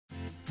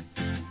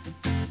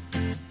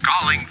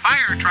Calling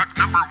fire truck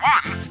number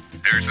 1.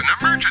 There's an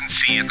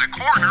emergency in the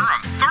corner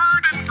of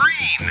 3rd and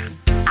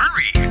Green.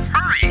 Hurry,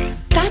 hurry.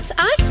 That's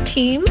us,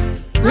 team.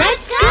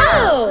 Let's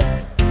go!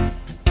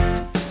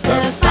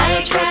 The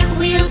fire truck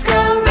wheels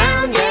go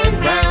round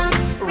and round,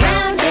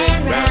 round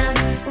and round,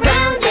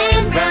 round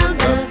and round.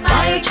 The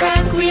fire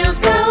truck wheels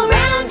go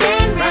round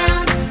and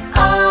round,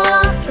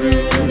 all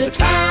through the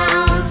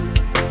town.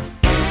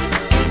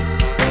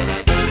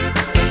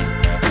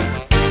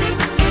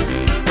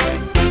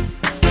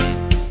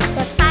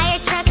 The fire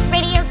truck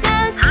radio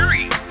goes,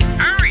 Hurry,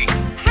 hurry,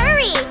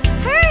 hurry,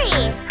 hurry.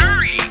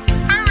 hurry,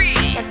 hurry.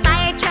 The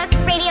fire truck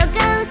radio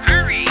goes,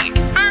 Hurry,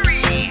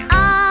 hurry.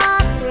 all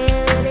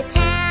through the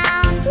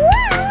town.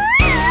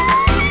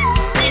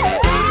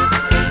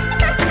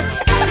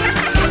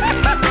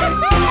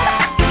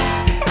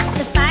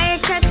 The fire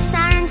truck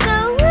sirens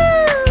go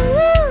woo,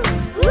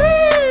 woo, woo,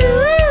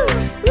 woo,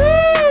 woo,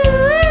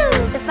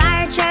 woo. The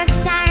fire truck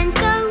sirens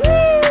go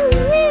woo,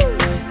 woo,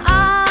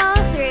 all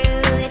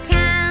through the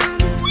town.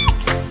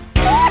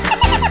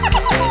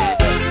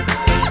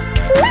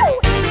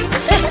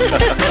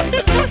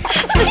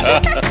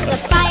 The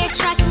fire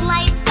truck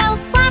lights go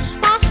flash,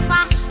 flash,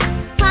 flash,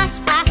 flash,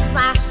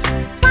 flash,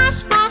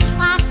 flash, flash, flash,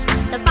 flash.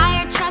 The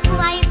fire truck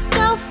lights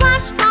go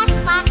flash, flash,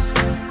 flash,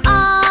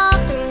 all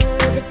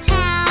through the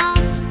town.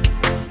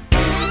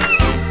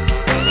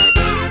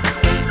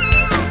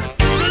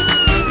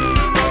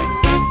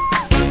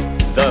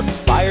 The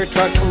fire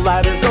truck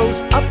ladder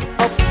goes up,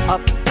 up,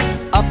 up,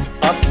 up,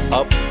 up,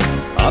 up,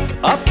 up,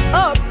 up,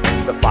 up.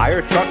 The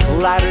fire truck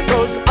ladder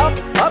goes up,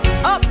 up,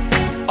 up,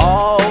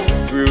 all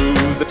through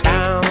the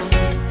town.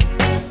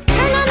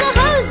 Turn on the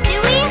hose,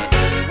 Dewey.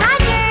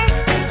 Roger.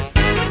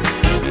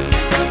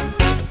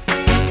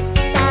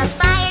 The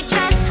fire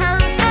truck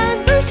hose goes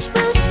whoosh,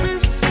 whoosh,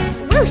 whoosh,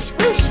 whoosh,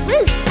 whoosh,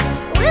 whoosh,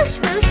 whoosh,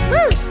 whoosh,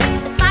 whoosh.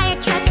 The fire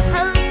truck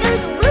hose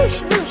goes whoosh,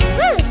 whoosh,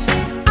 whoosh,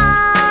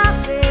 all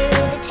through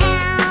the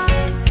town.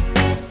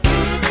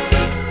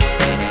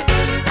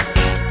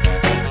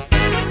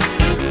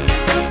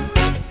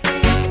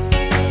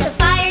 The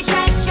fire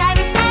truck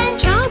driver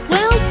says, Job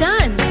well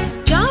done.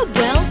 Job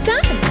well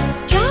done.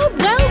 Job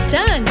well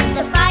done.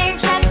 the fire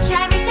truck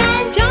driver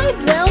says, Job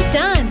well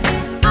done.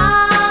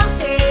 all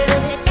through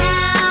the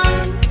town.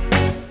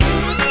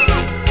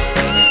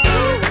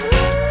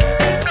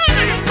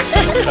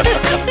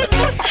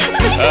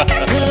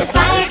 The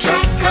fire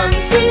truck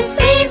comes to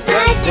save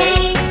the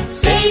day,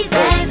 save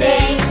the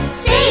day,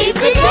 save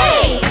the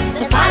day.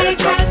 The fire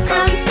truck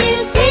comes to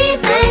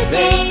save the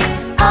day,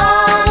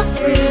 all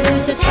through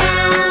the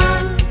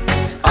town,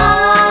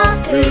 all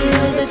through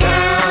the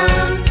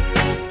town,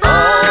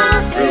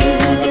 all through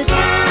the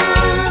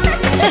town.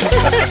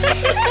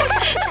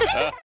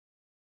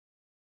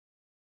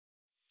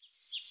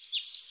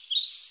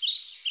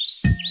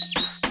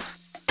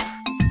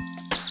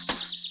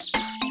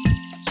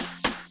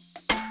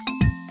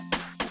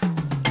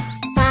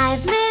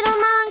 Five little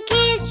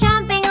monkeys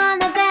jumping on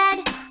the bed.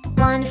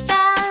 One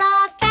fell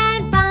off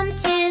and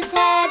bumped his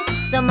head.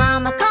 So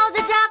Mama called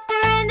the doctor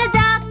and the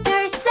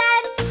doctor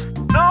said,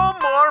 No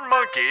more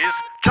monkeys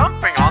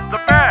jumping on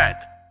the bed.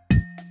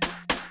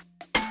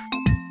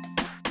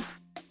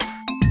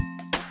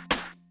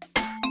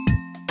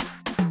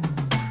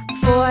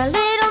 Four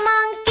little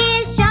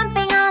monkeys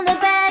jumping on the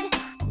bed.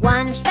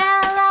 One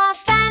fell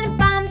off and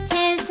bumped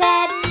his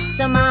head.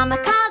 So Mama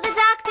called the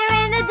doctor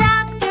and the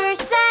doctor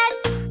said,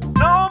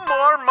 No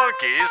more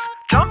monkeys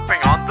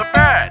jumping on the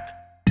bed.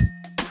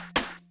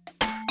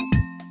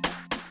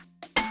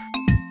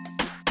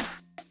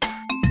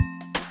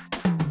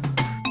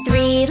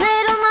 Three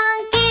little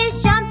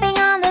monkeys jumping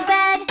on the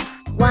bed.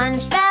 One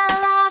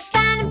fell off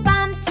and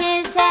bumped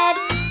his head.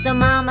 So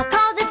Mama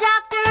called the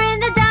doctor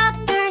and the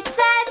doctor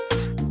said,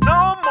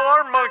 No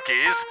more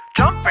monkeys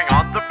jumping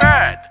on the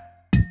bed.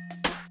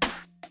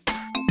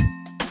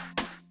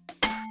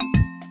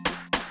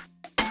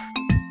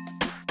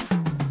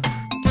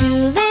 two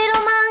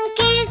little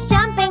monkeys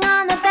jumping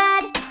on the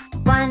bed.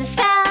 One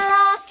fell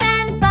off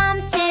and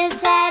bumped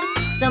his head.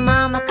 So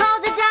Mama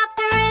called the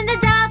doctor and the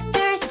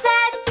doctor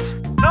said,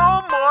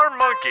 No more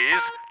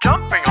monkeys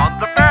jumping on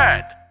the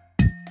bed.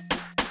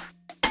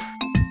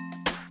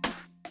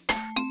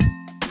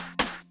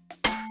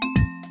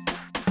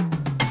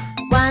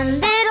 one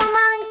little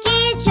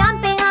monkey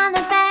jumping on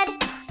the bed.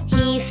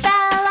 He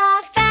fell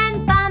off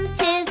and bumped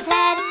his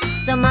head.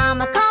 So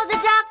Mama called the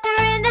doctor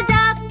and the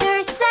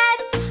doctor said,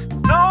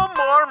 No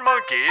more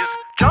monkeys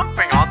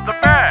jumping on the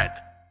bed.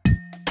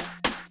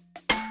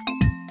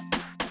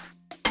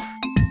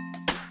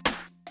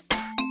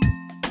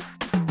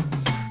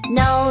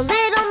 no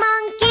little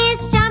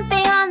monkeys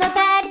jumping on the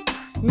bed.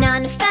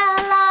 None fell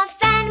off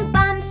and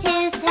bumped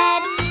his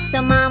head.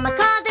 So Mama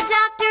called the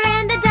doctor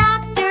and the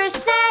doctor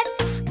said,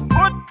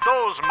 Put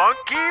those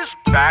monkeys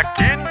back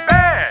in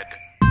bed.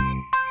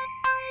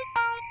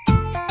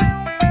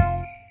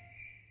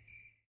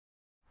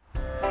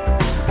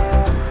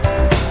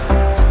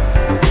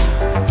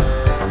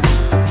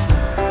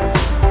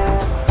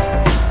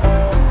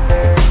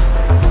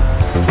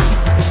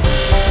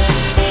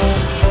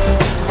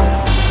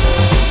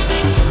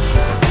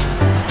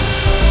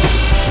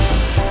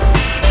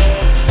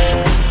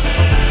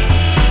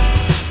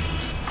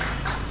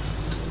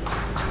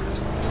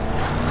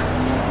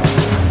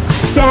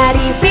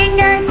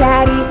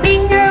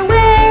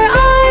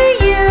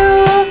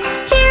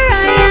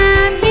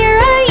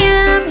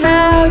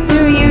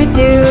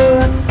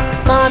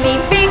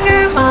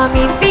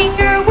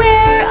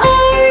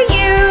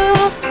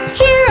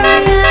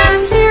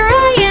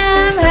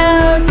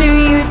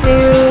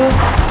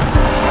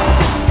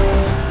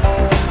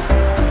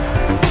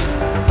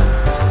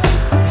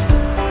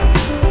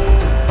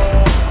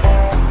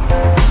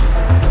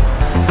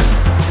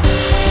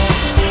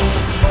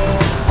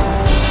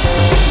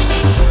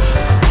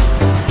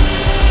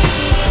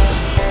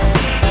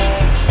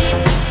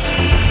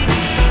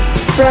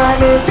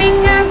 Brother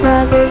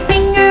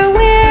finger,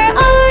 where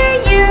are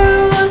you?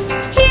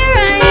 Here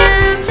I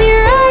am,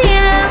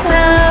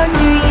 how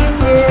do you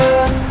do?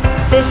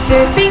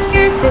 Sister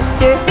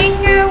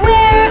finger,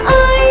 where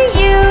are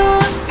you?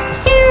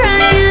 Here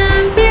I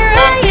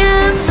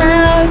am,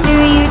 how do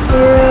you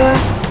do?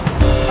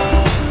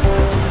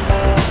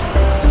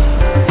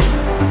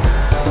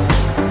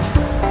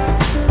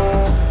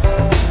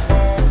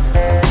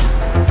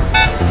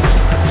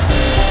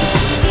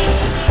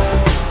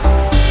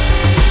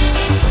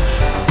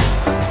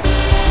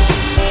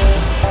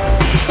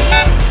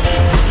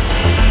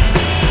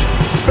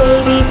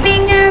 Baby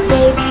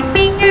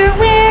finger,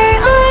 where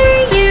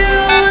are you?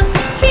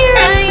 Here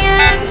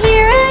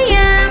I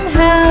am,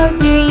 how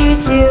do you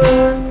do?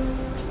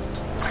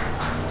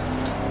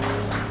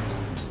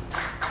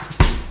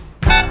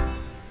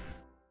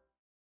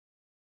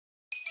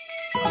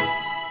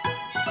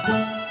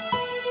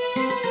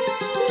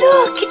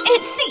 Look,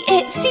 it's the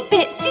itsy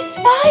bitsy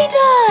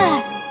spider!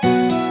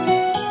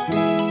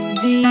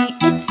 The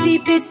itsy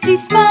bitsy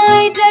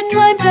spider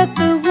climbed up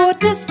the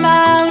water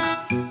spout.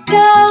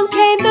 Down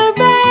came the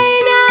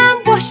rain and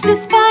washed the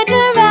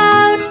spider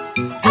out.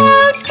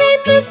 Out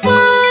came the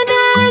sun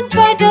and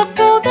dried up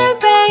all the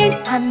rain.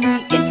 And the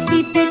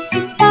itsy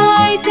bitsy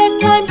spider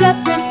climbed up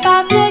the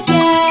spout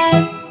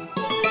again.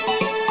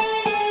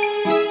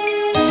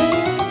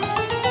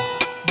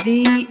 The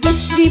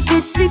itsy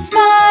bitsy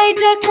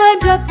spider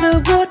climbed up the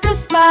water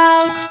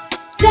spout.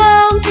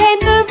 Down came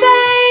the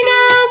rain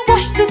and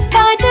washed the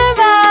spider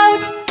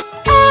out.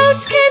 Out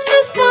came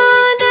the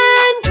sun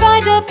and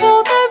dried up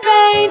all the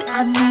rain.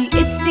 And the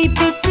itsy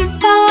bitsy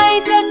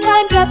spider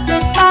climbed up the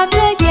spout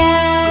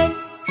again.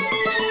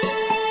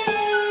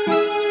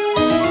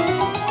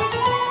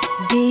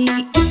 The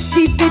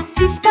itsy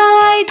bitsy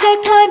spider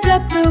climbed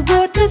up the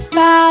water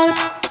spout.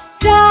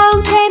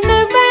 Down came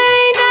the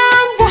rain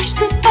and washed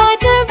the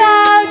spider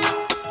out.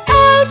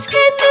 Out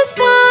came the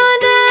sun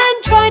and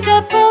dried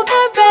up all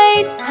the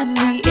rain. And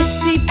the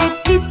itsy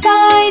bitsy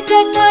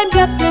spider climbed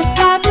up the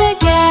spout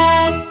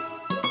again.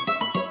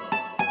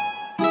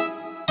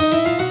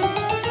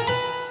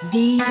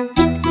 The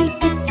itsy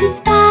bitsy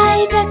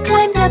spider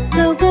climbed up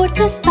the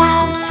water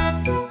spout.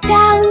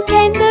 Down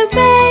came the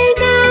rain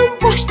and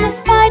washed the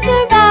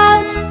spider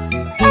out.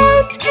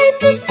 Out came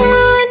the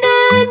sun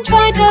and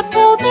dried up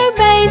all the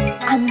rain.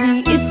 And the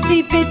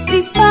itsy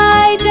bitsy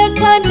spider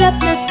climbed up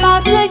the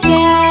spout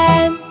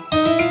again.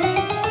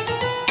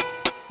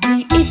 The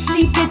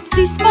itsy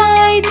bitsy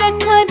spider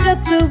climbed up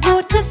the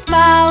water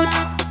spout.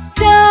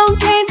 Down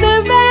came the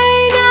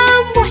rain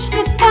and washed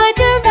the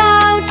spider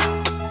out.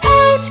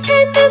 Out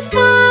came the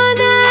sun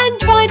and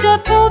dried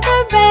up all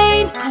the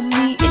rain. And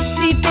the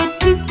itsy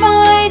bitsy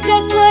spider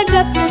climbed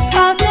up the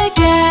spout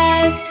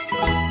again.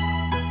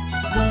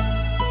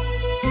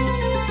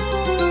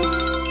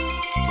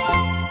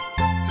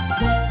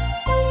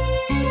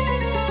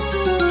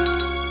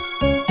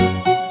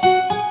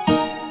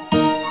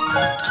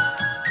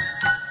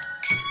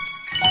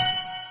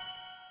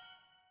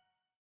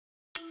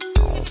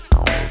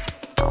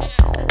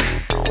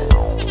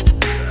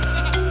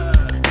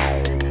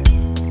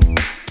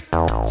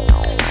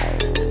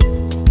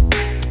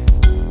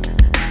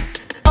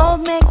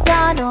 Old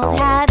MacDonald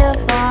had a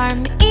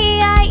farm,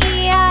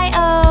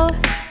 E-I-E-I-O.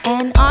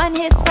 And on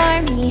his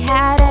farm he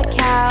had a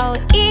cow,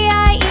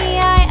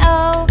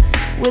 E-I-E-I-O.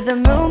 With a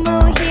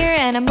moo-moo here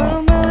and a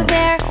moo-moo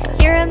there.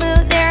 Here a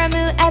moo, there a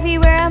moo,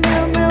 everywhere a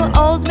moo-moo.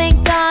 Old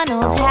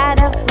MacDonald had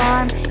a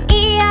farm,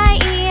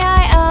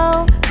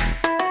 E-I-E-I-O.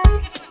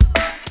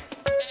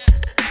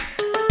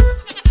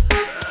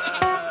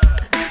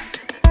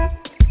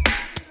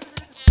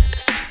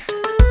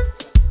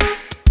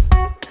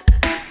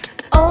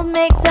 Old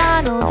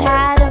MacDonald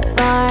had a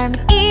farm,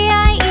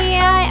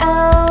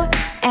 E-I-E-I-O.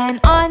 And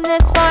on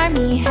this farm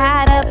he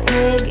had a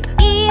pig,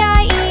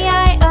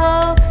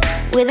 E-I-E-I-O.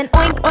 With an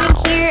oink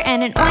oink here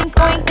and an oink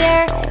oink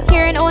there.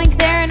 Here an oink,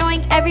 there an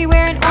oink,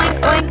 everywhere an oink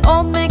oink.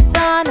 Old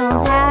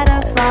MacDonald had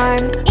a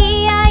farm,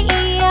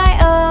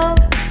 E-I-E-I-O.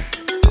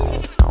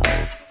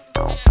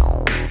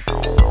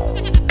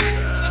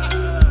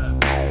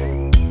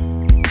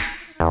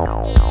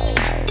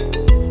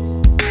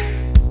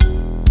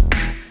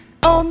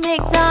 Old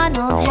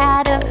MacDonald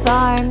had a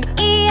farm,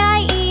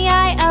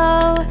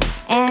 E-I-E-I-O.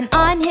 And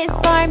on his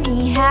farm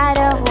he had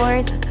a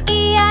horse,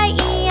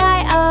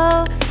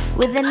 E-I-E-I-O.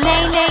 With a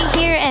neigh-neigh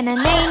here and a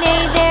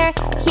neigh-neigh there.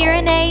 Here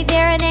a neigh,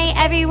 there a neigh,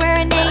 everywhere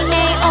a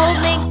neigh-neigh.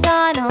 Old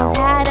MacDonald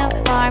had a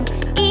farm,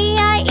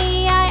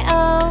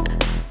 E-I-E-I-O.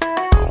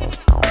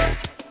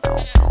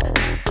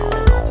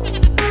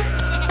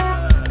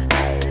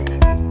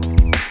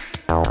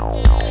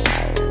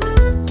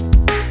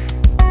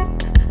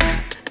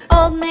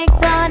 Old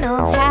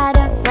MacDonald had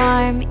a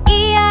farm,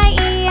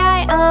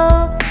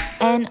 E-I-E-I-O.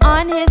 And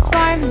on his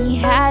farm he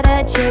had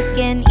a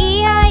chicken,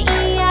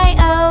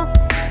 E-I-E-I-O.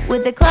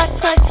 With a cluck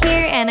cluck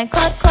here and a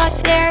cluck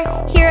cluck there.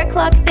 Here a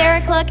cluck, there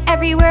a cluck,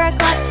 everywhere a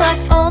cluck cluck.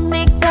 Old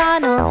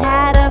MacDonald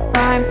had a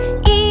farm,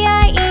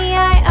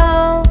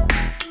 E-I-E-I-O.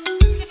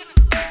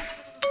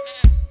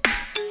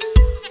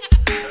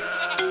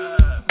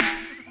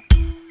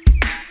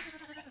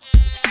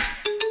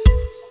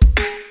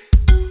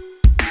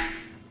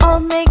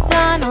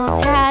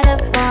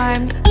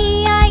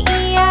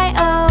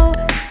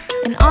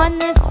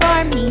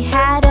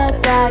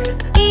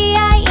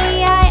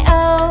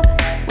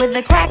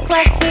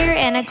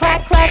 a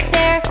quack, quack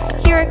there.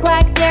 Here a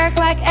quack, there a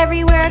quack,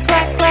 everywhere a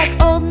quack,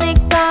 quack. Old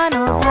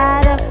MacDonald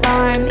had a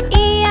farm.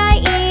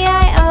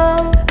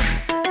 E-I-E-I-O.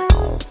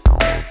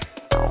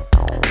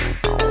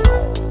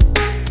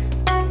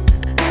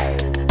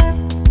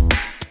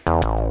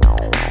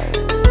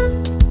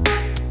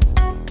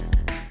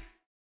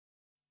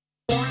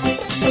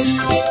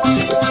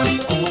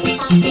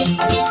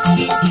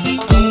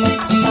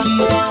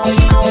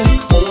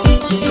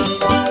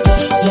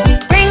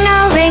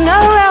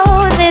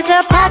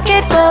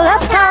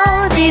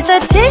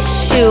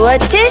 A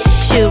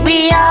tissue,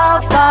 we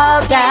all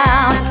fall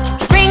down.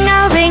 Ring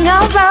a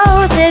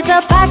rose is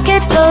a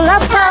pocket full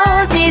of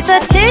posies. A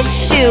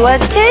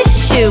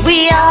tissue,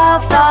 we all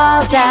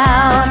fall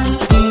down.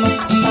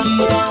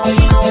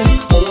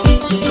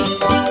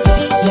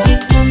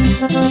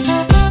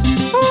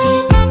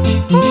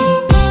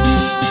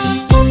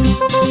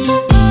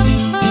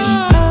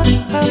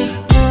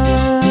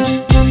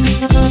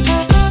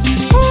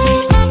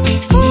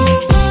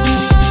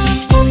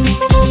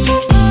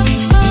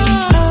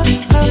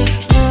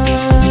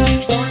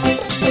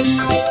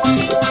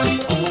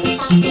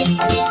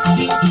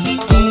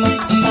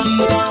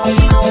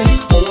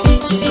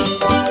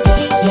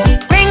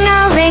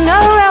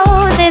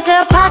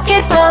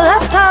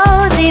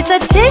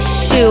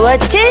 A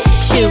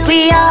tissue,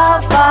 we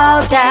all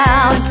fall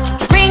down.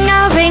 Ring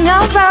a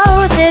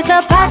rose is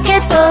a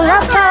pocket full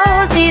of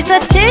posies. A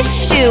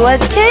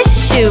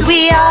tissue,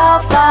 we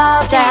all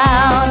fall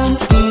down.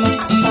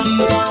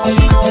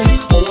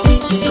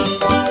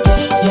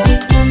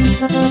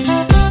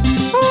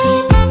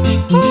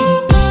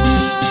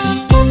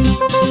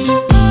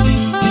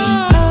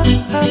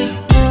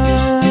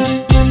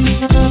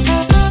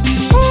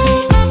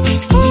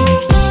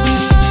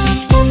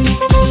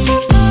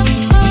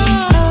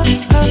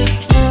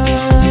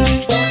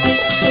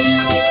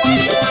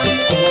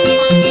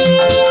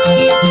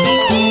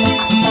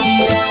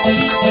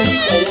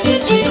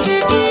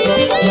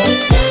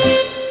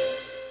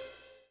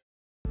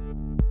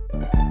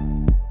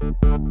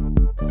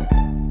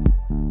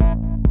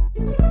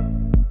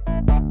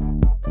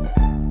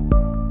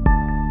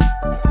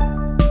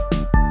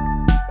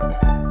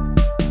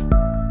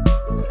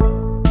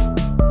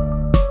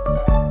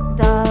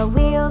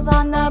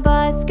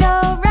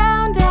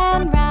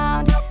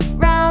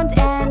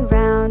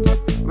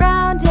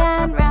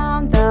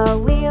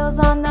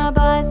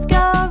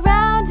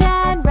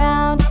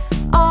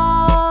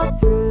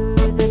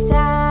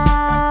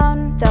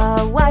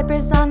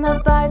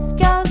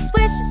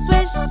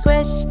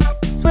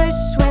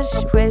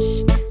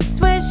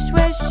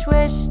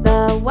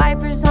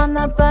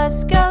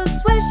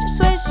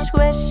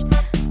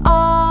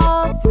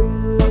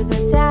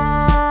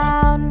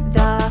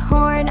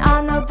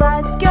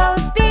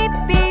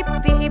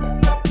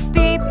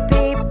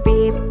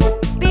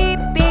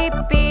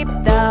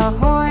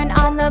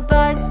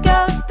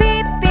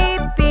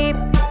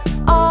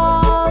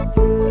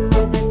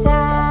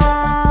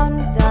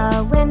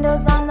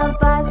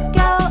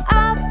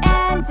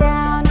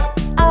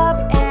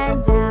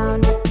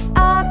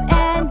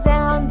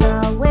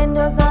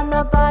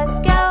 Bus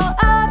go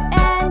up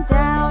and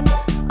down.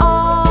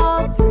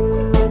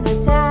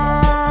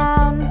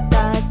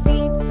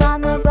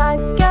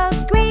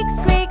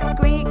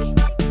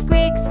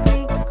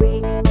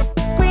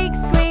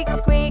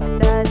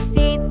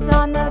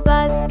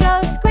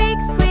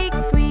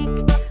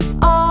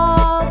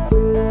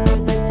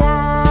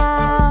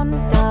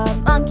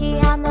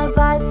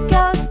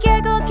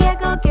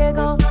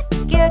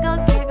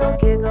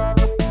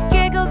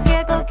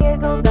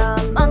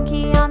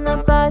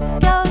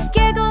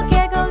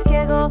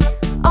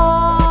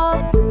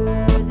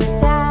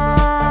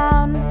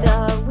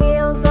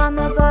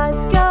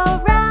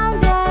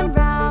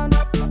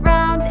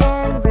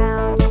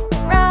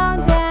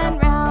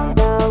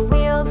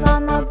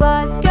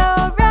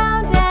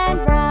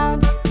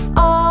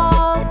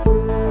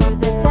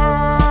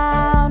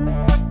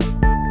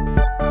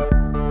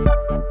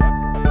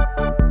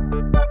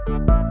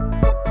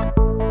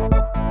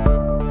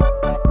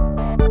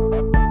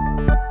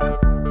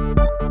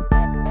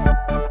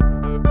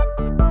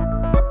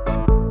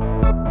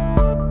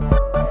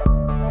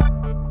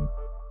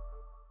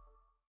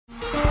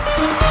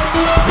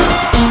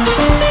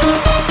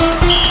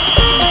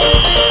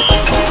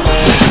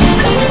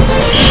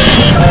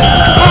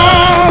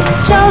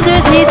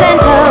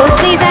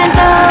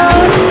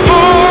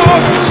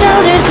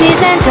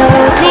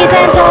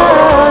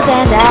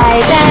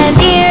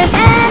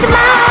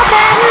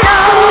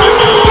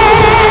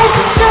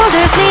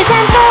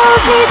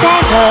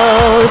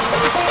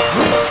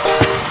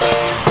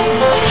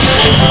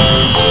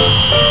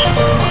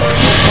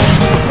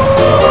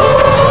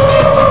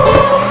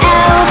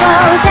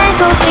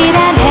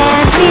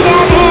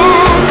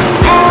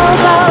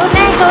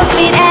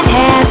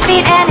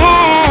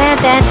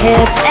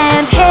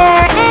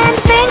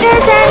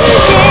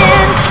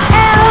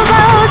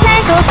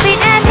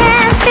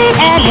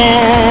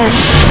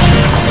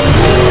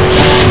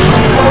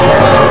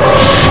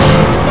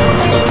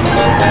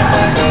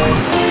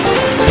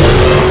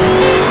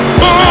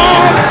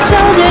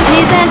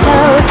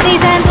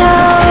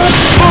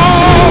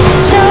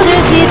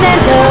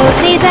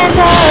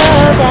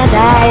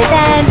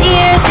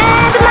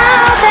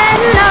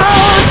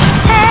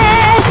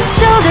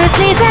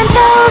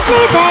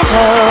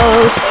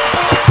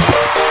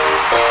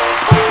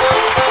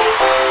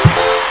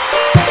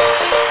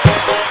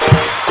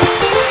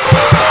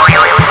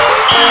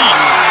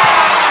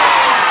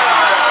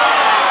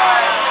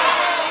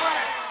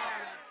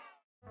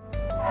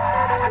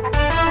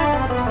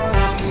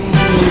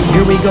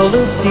 go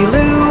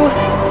loop-de-loo.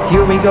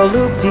 Here we go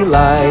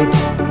loop-de-light.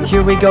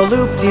 Here we go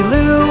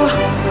loop-de-loo.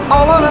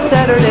 All on a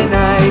Saturday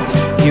night.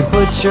 You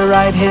put your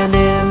right hand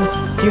in,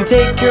 you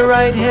take your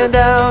right hand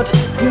out.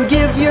 You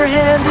give your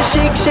hand a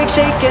shake, shake,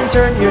 shake, and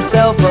turn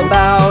yourself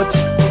about.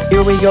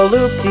 Here we go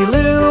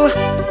loop-de-loo.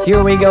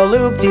 Here we go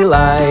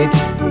loop-de-light.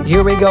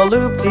 Here we go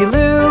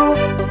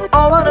loop-de-loo.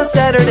 All on a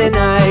Saturday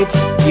night.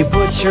 You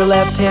put your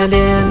left hand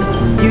in,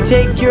 you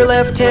take your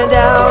left hand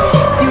out.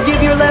 You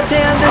give your left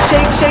hand a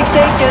shake, shake,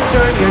 shake, and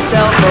turn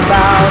yourself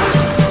about.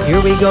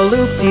 Here we go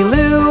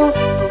loop-de-loo.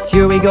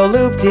 Here we go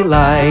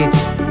loop-de-light.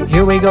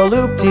 Here we go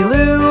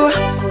loop-de-loo.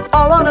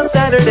 All on a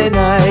Saturday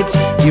night.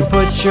 You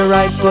put your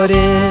right foot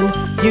in,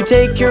 you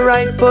take your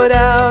right foot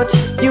out.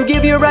 You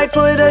give your right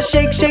foot a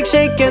shake, shake,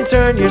 shake, and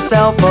turn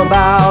yourself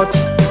about.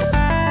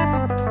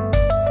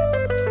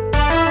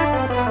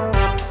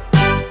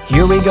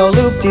 Here we go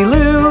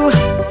loop-de-loo.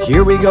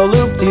 Here we go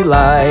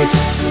loop-de-light.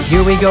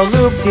 Here we go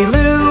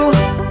loop-de-loo.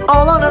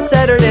 All on a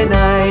Saturday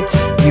night.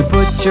 You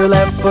put your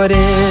left foot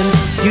in,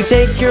 you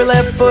take your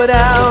left foot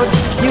out.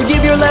 You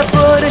give your left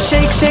foot a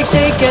shake, shake,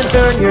 shake, and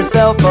turn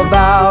yourself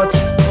about.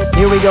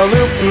 Here we go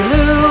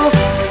loop-de-loo.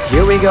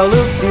 Here we go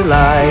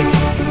loop-de-light.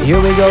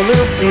 Here we go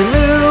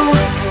loop-de-loo.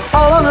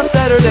 All on a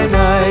Saturday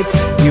night.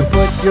 You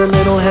put your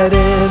little head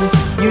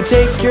in, you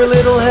take your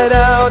little head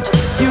out.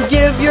 You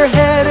give your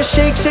head a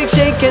shake, shake,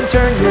 shake, and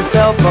turn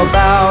yourself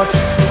about.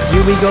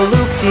 Here we go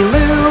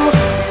loop-de-loo.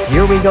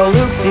 Here we go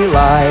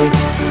loop-de-light.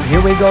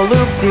 Here we go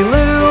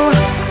loop-de-loo.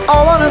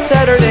 All on a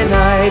Saturday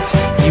night.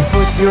 You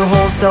put your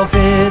whole self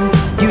in,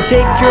 you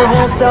take your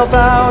whole self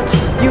out.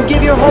 You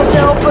give your whole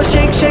self a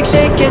shake, shake,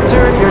 shake, and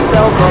turn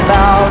yourself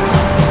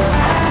about.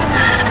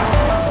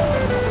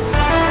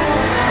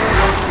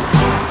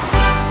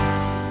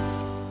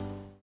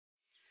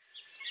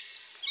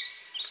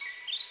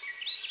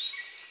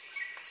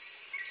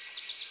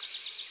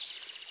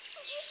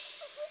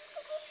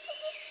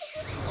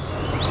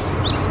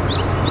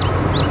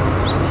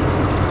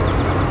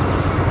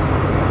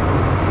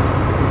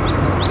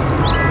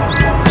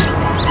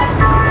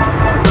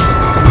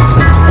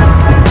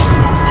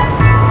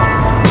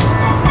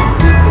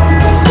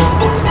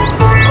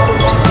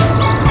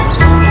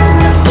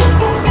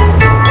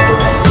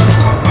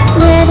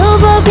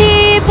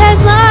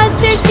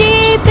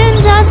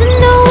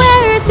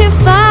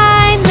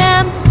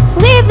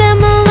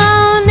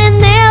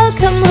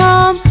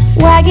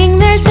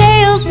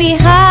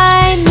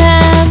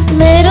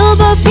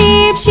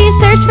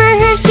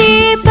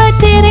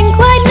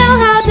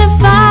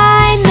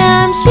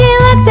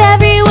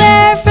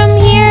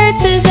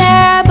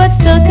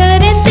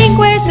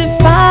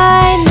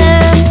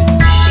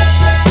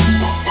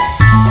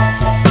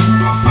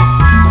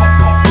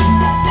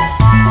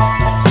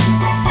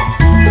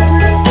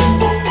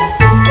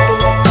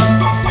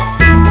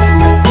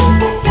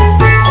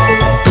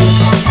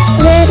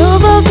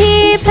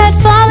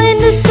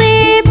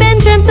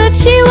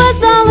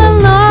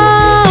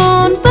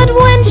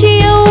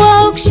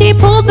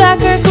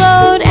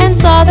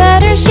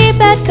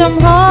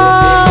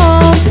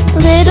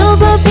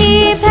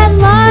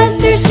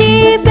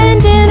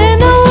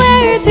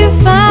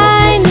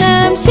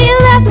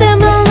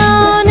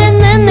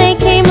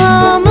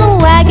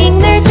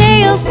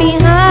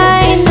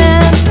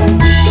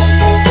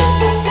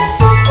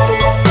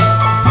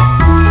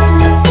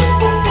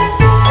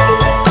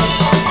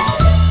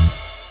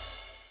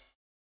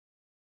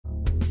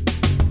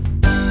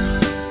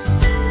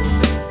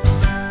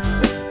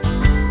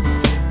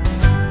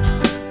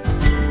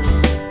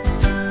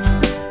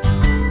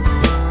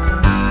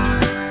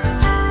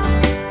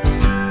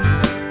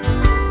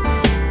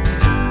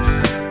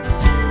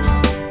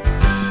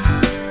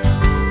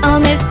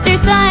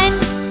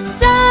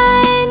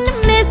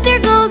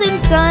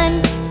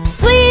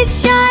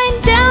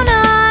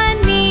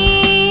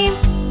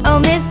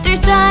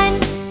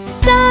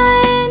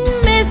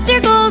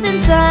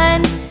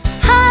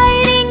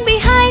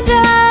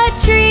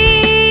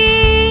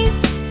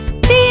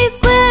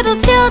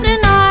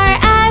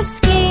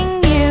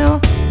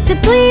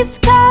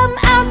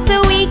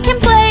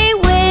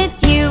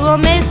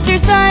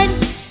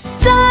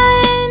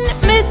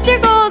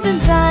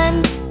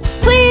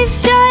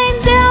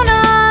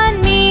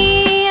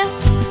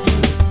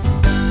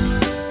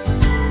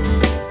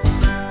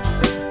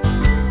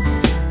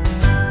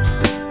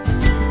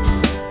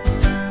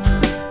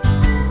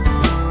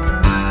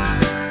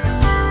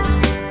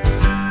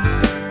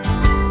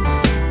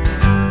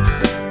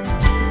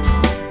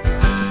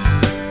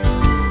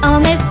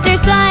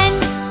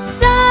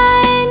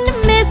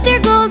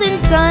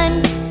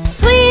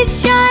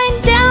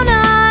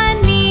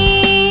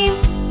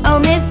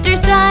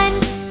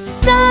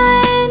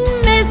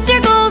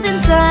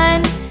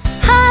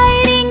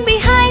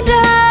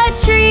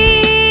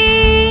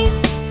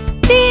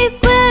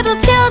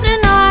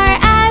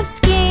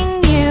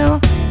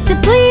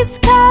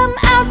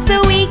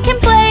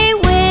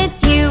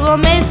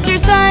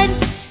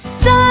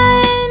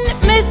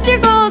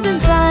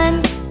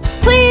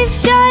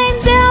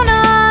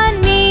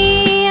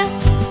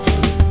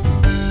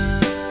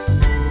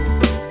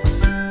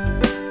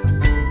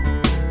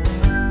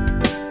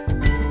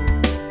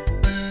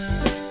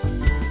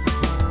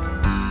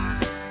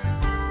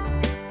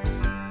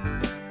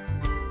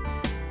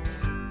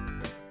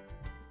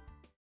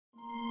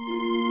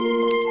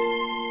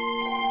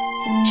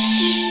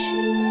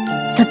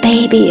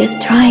 baby is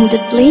trying to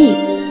sleep.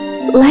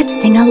 Let's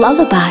sing a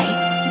lullaby.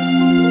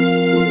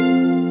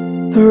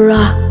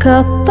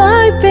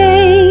 Rock-a-bye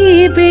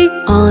baby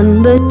on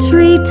the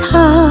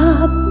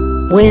treetop.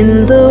 When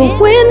the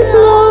wind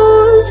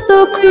blows,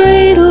 the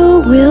cradle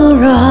will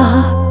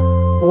rock.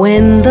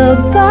 When the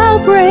bough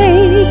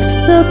breaks,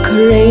 the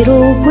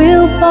cradle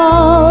will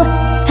fall,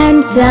 and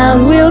down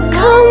will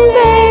come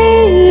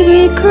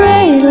baby,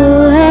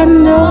 cradle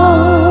and all.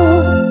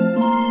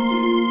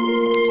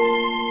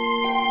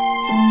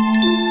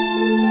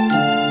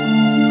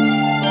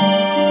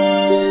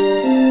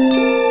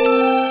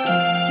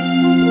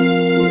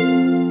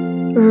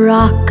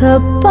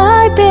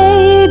 Rock-a-bye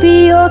baby,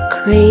 your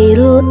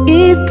cradle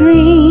is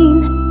green.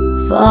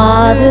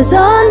 Father's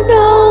a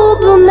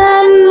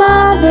nobleman,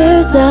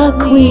 mother's a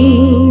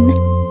queen.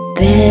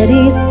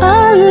 Betty's a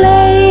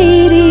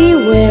lady,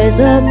 wears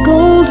a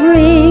gold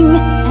ring,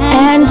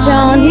 and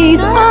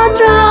Johnny's a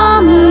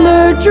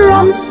drummer,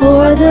 drums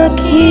for the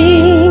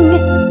king.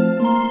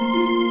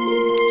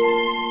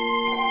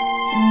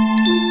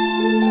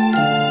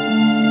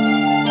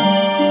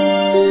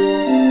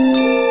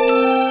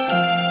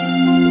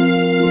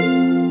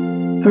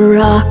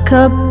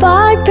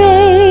 Rock-a-bye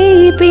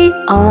baby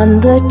on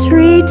the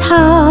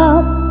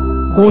treetop.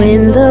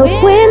 When the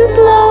wind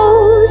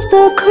blows,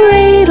 the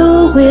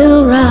cradle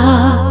will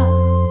rock.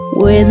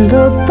 When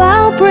the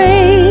bough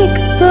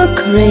breaks, the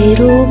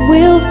cradle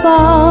will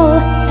fall,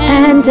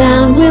 and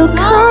down will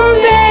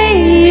come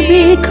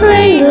baby,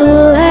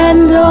 cradle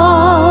and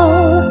all.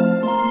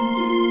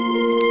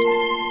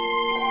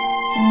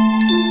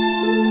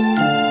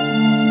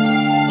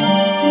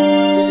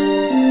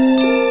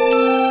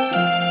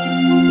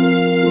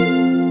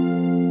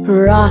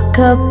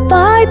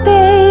 Rock-a-bye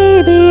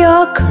baby,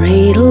 your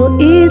cradle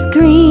is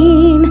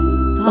green.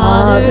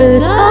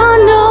 Father's a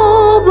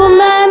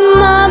nobleman,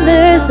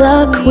 mother's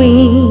a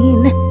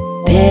queen.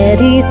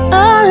 Betty's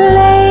a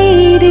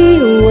lady,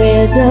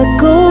 wears a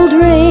gold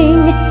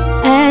ring,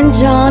 and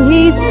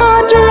Johnny's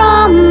a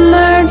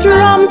drummer,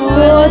 drums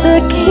for the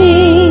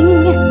king.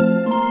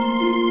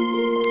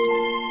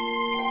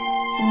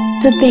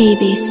 The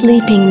baby's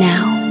sleeping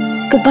now.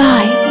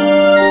 Goodbye.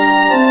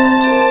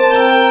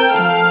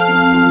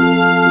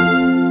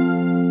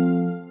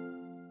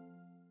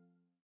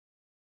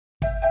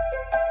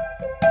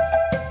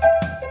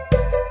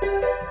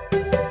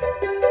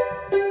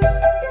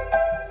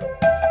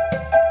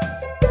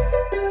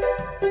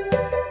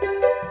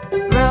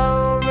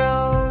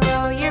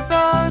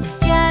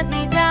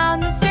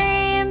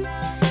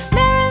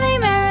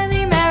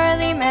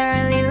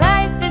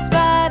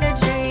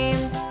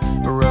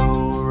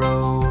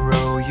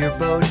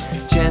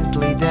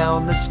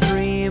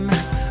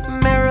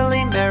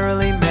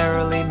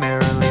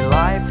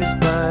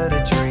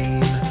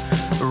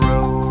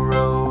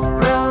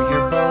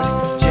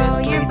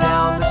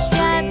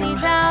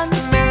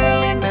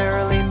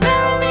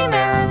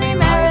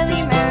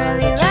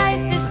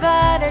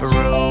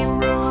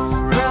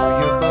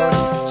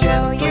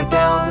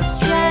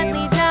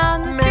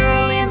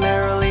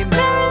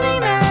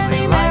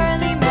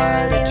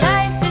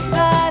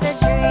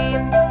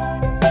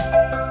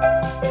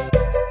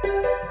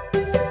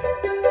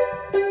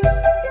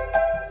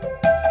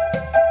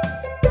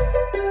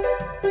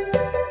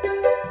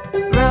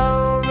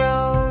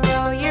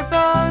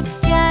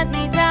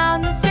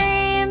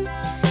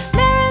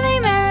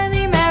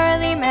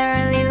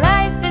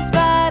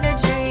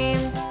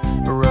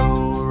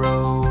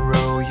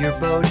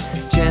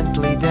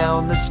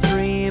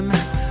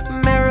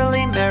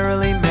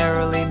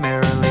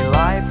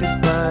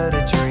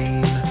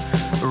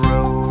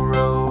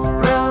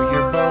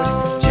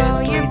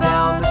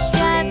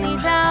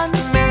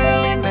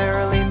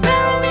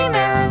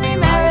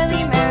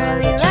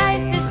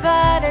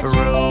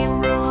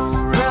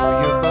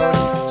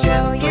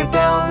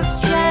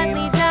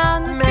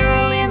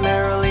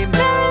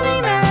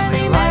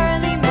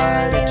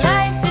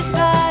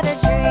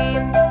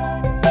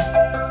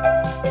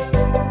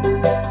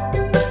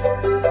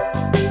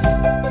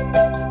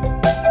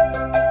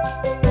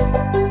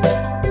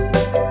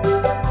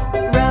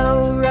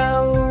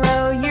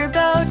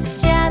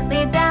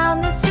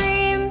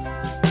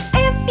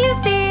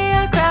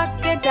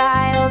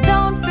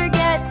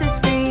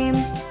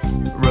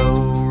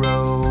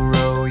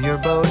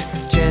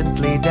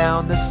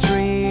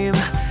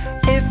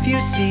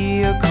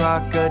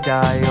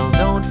 crocodile,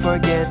 don't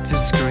forget to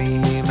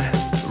scream.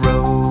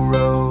 Row,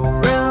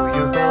 row, row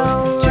your boat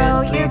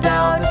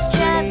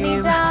gently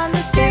down the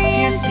stream.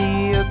 If you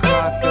see a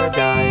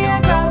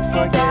crocodile,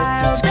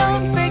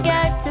 don't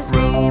forget to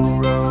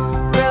scream.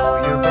 Row,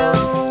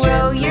 row,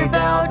 row your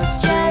boat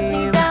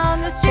gently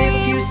down the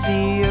stream. If you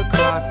see a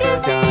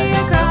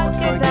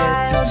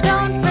crocodile,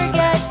 don't forget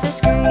to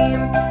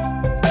scream.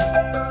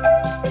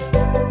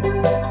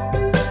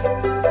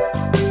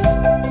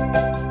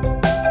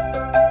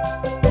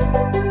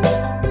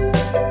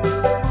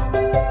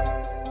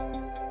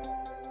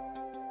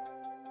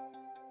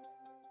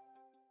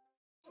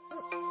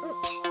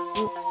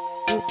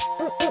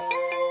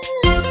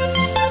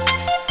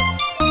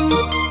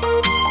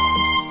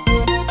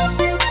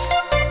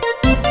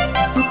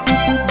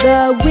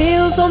 The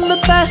wheels on the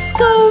bus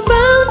go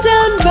round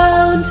and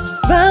round,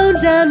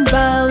 round and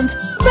round,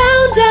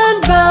 round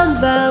and round.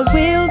 The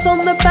wheels on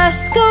the bus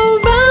go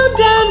round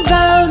and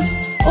round,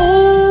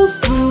 all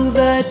through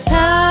the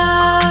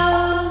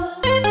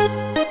town.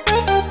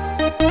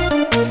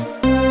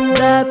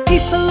 The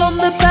people on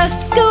the bus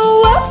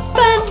go up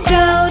and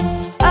down,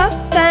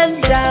 up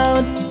and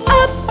down,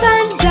 up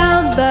and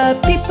down. The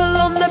people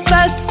on the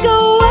bus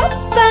go up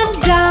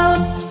and down,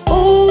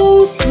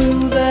 all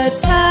through the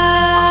town.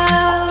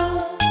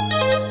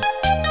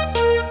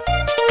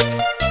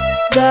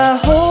 The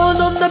horn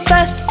on the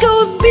bus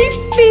goes beep,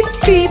 beep,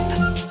 beep,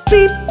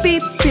 beep,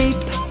 beep, beep,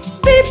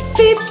 beep,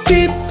 beep,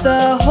 beep.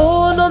 The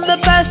horn on the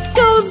bus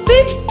goes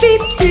beep,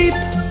 beep, beep,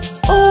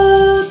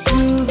 all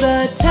through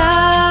the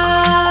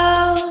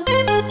town.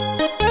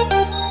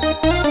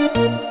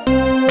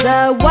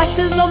 The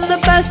wipers on the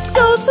bus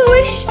go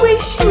swish,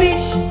 swish,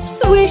 swish,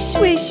 swish,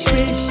 swish,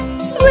 swish,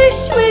 swish,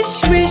 swish,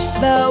 swish.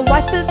 The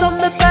wipers on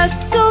the bus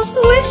go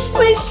swish,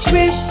 swish,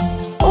 swish,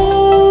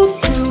 all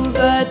through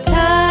the town.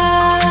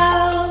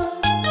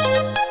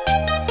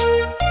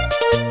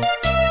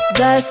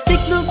 The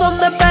signals on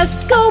the bus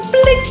go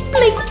blink,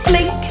 blink,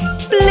 blink,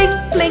 blink,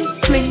 blink,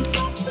 blink,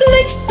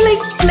 blink,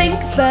 blink, blink.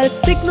 The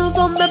signals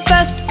on the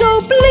bus go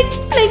blink,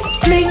 blink,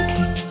 blink,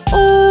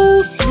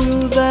 all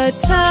through the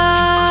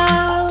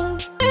town.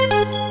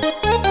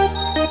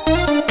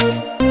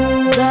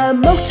 The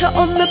motor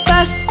on the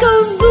bus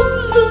goes zoom,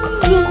 zoom,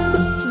 zoom,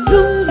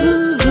 zoom,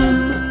 zoom, zoom,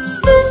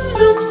 zoom,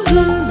 zoom,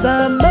 zoom. The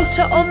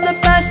motor on the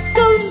bus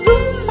goes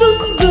zoom, zoom,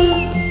 zoom,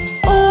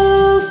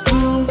 all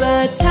through the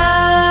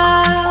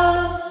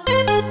town.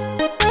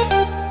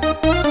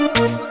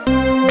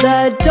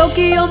 The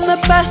doggy on the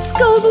bus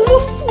goes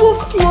woof, woof,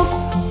 woof,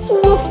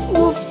 woof,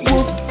 woof,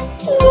 woof,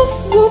 woof,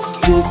 woof,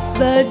 woof.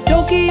 The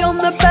doggy on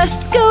the bus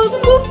goes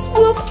woof,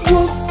 woof,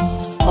 woof,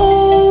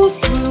 all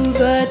through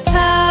the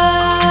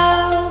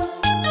town.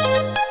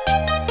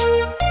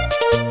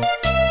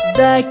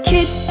 The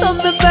kids on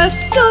the bus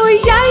go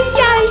ya,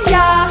 ya,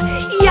 ya,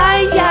 ya,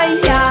 ya,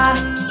 ya,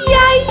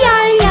 ya, ya,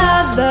 ya.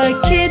 The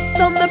kids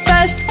on the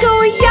bus go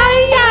ya,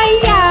 ya,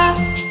 ya,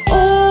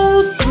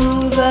 all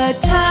through the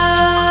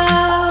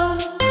town.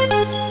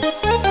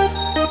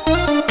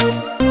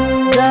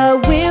 The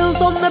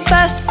wheels on the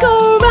bus go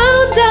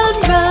round and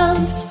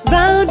round,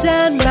 round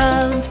and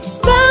round,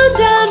 round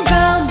and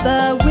round.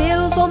 The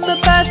wheels on the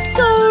bus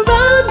go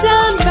round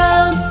and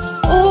round,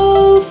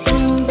 all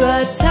through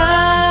the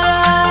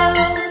town.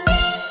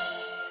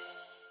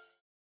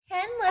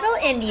 10 little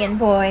Indian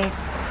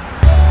boys.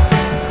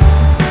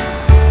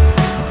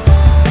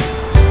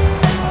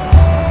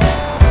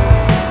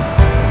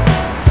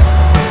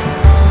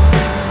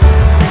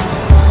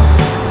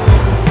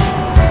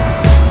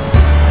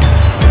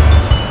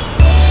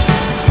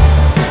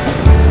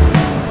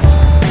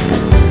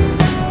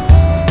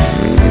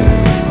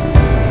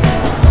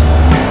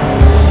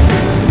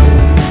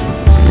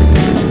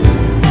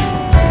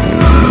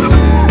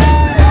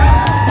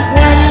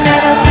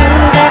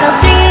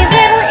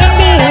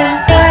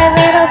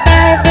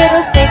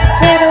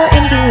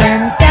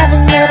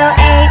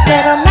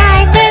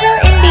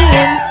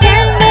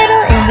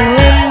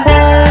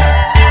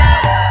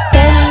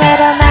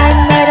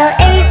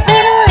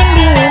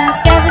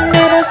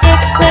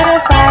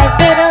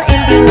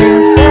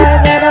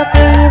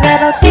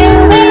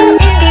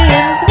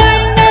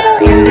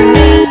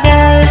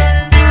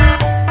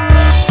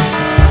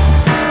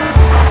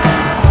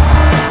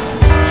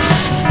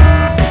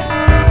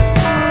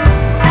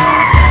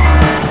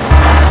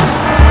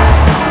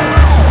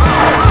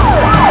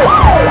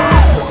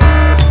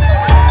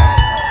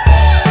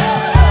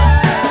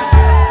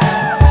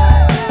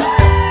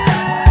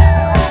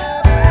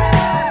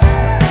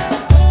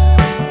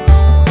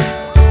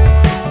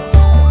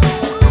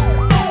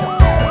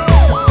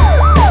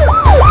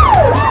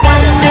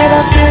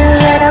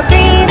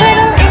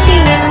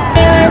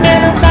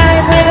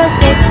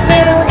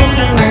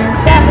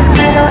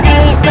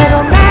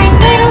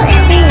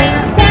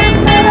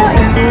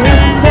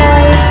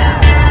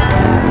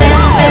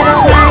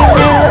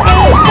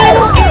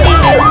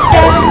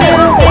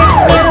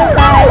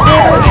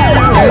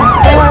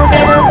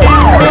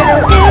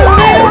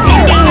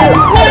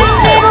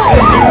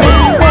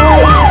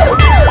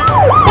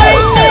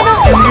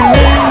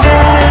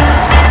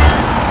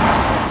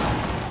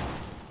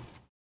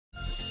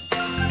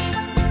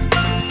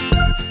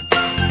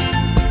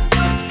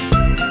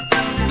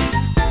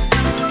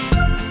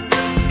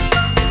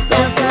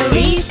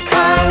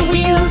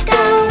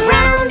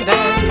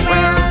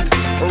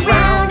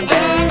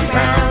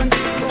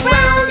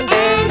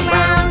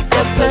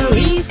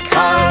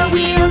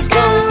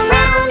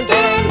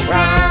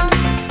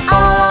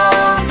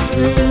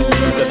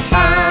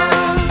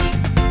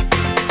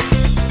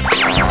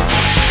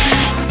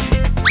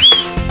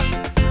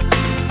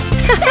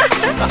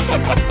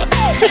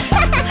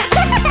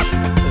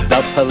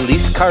 The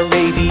police car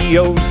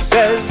radio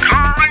says,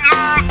 Calling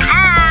all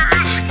cars!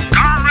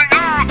 Calling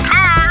all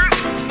cars!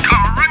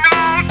 Calling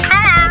all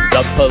cars!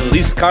 the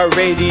police car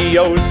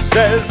radio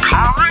says,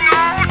 Calling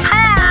all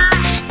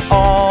cars!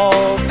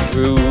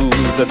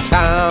 the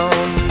town.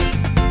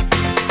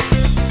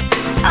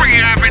 We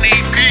have an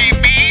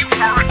EPB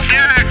for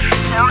dash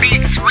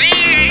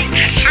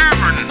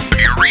 43H7.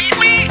 You read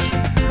me?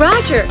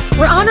 Roger,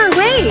 we're on our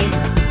way.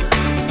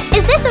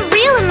 Is this a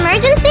real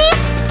emergency?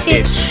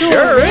 It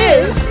sure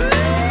is.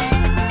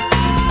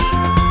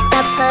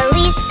 The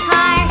police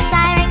car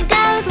siren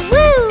goes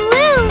woo,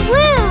 woo,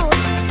 woo.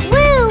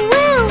 Woo,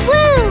 woo,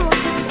 woo.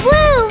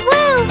 Woo,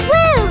 woo,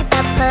 woo.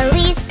 The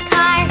police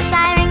car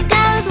siren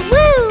goes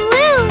woo,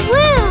 woo,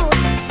 woo.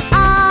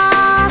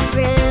 All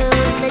through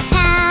the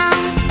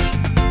town.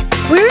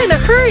 We're in a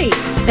hurry.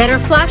 Better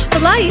flash the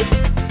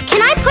lights.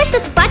 Can I push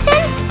this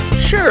button?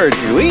 Sure,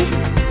 Dewey.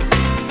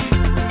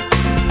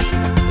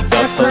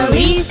 The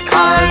police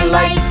car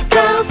lights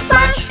go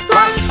flash,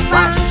 flash,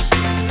 flash.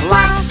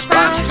 Flash,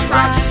 flash,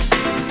 flash.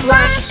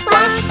 Flash,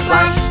 flash,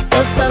 flash.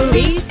 The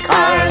police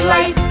car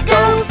lights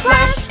go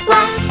flash,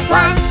 flash,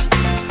 flash.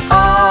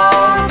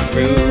 All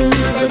through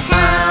the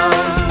town.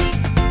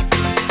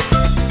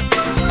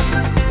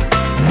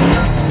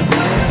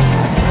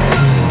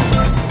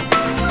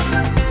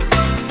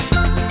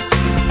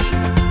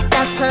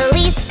 The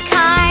police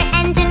car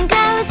engine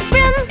goes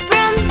vroom,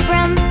 vroom,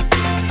 vroom.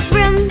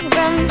 Vroom,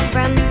 vroom,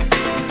 vroom.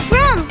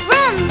 Vroom,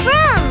 vroom,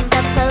 vroom.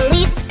 The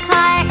police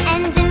car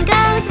engine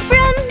goes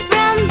vroom,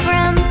 vroom,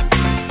 vroom.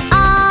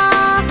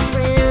 All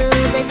through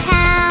the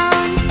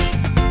town.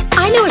 I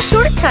know a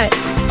shortcut.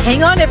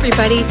 Hang on,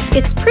 everybody.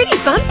 It's pretty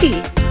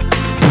bumpy.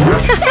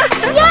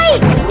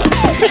 Yikes!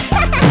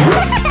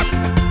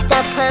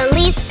 The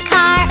police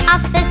car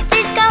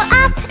officers go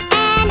up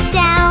and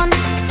down.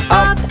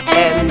 Up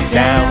and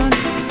down.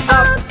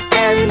 Up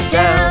and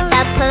down.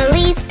 The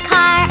police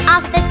car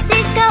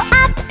officers go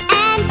up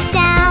and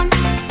down.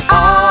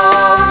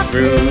 All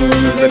through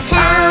the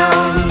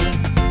town.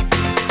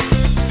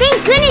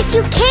 Thank goodness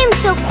you came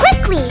so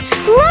quickly.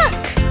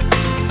 Look!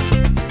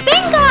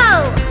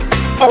 Bingo!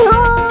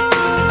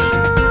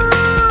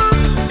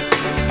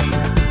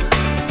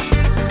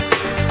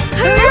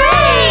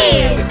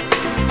 Hooray!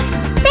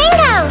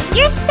 Bingo!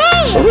 You're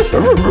safe!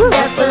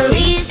 The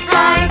police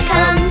car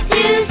comes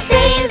to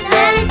save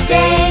the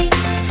day.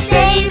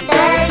 Save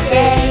the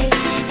day.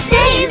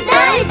 Save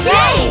the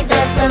day.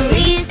 The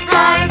police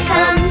car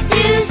comes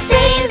to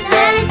save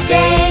the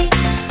day.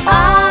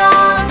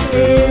 All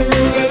through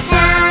the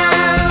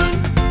town.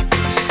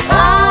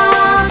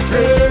 All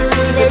through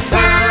the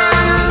town.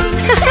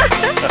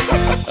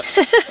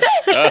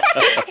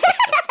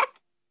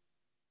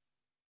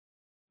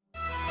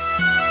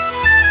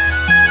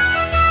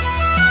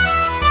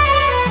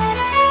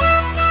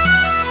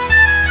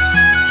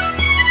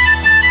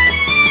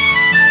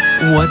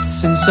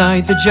 What's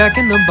inside the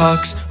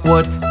jack-in-the-box?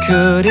 What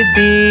could it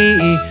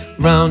be?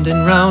 Round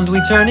and round we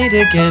turn it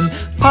again.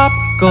 Pop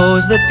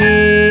goes the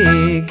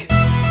pig.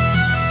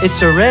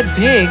 It's a red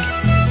pig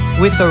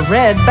with a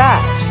red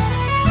bat.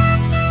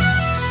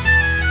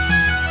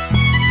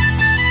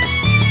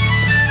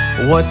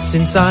 What's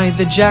inside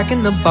the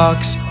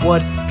jack-in-the-box?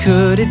 What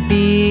could it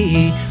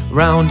be?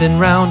 Round and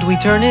round we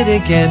turn it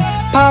again.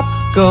 Pop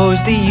goes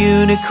the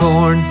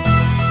unicorn.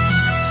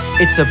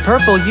 It's a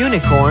purple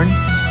unicorn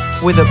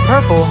with a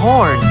purple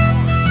horn.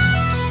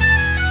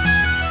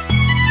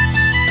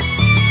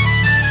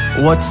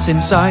 What's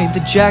inside the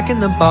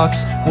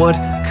jack-in-the-box? What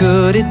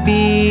could it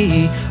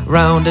be?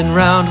 Round and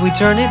round we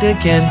turn it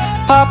again.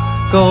 Pop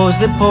goes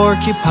the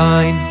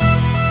porcupine.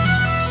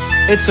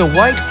 It's a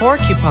white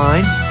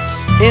porcupine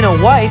in a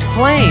white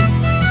plane.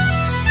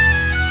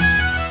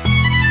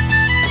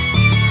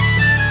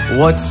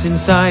 What's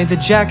inside the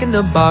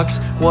jack-in-the-box?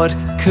 What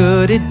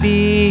could it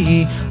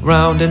be?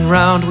 Round and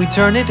round we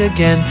turn it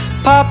again.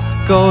 Pop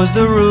goes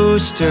the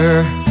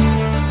rooster.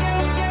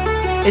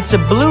 It's a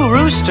blue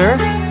rooster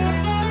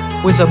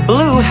with a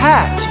blue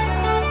hat.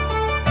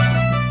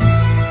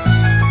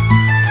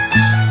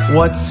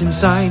 What's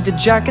inside the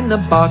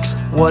jack-in-the-box?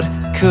 What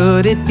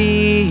could it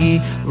be?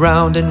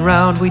 Round and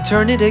round we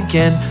turn it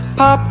again.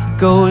 Pop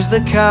goes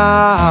the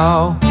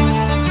cow.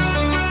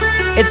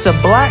 It's a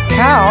black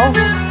cow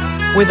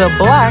with a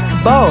black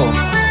bow.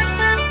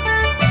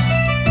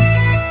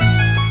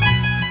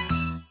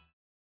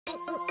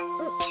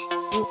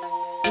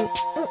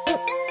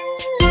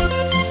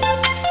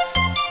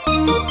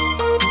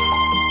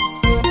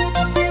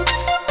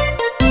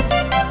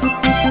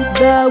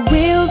 The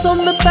wheels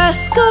on the bus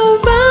go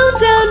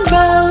round and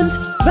round,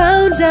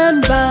 round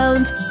and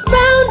round,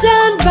 round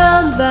and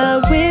round.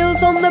 The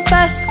wheels on the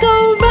bus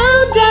go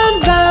round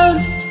and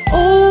round,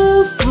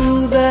 all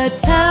through the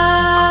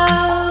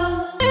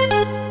town.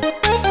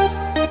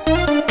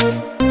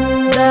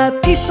 The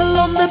people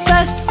on the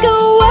bus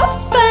go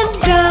up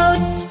and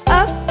down,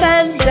 up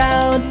and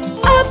down,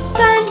 up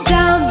and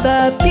down.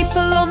 The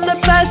people on the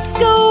bus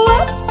go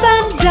up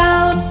and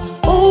down,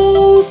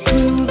 all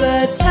through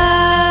the town.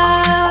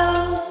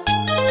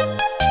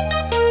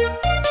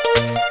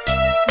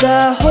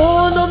 The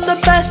horn on the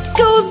bus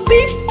goes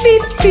beep,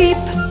 beep, beep,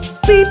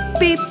 beep,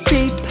 beep,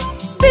 beep,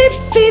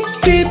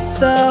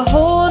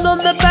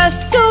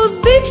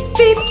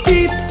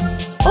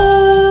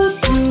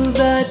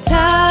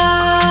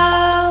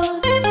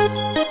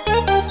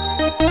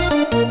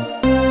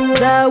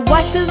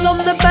 wipers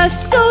on the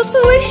bus go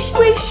swish,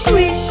 swish,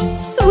 swish.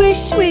 Swish,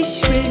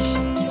 swish, swish.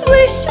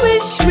 Swish,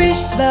 swish,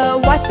 swish.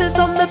 The wipers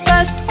on the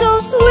bus go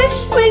swish,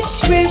 swish,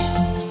 swish.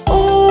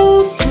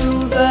 All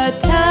through the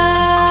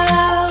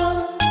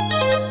town.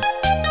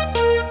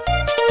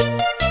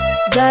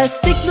 The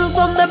signals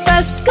on the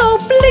bus go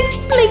blink,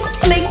 blink,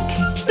 blink.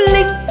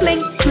 Blink,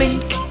 blink,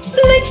 blink.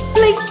 Blink,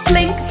 blink,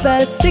 blink.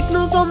 The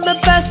signals on the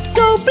bus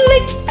go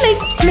blink,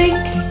 blink, blink.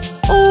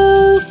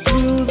 All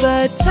through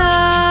the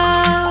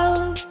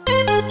town.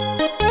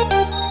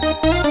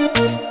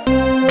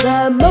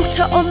 The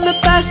motor on the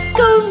bus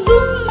goes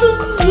zoom, zoom,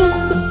 zoom.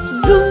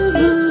 Zoom,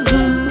 zoom,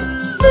 zoom.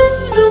 Zoom,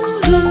 zoom,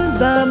 zoom.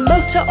 The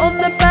motor on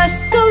the bus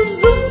goes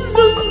zoom,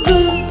 zoom,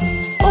 zoom.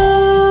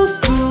 All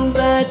through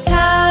the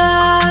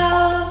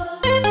town.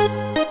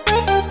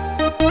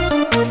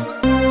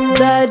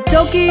 The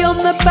doggy on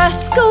the bus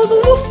goes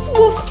woof,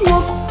 woof,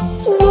 woof.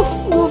 Woof,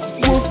 woof,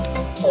 woof.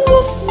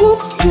 Woof,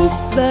 woof, woof.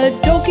 The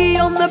doggy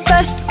on the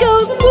bus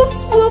goes woof,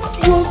 woof,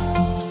 woof.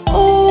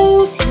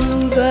 All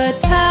through the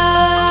town.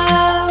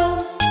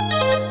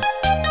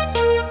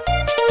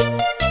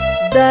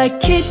 The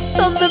kids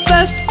on the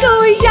bus go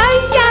ya,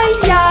 ya,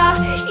 ya.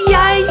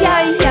 Ya, ya,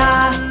 ya.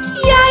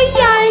 Ya,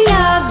 ya,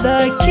 ya. The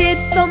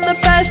kids on the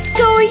bus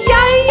go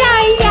ya, ya,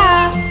 ya.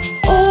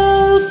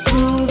 All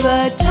through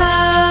the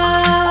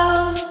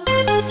town.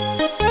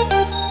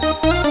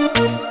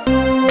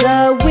 The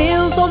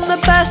wheels on the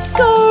bus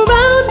go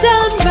round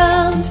and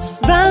round.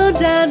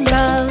 Round and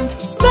round.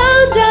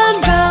 Round and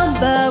round.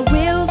 The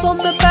wheels on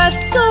the bus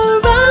go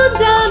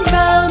round and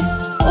round.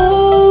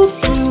 All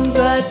through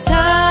the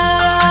town.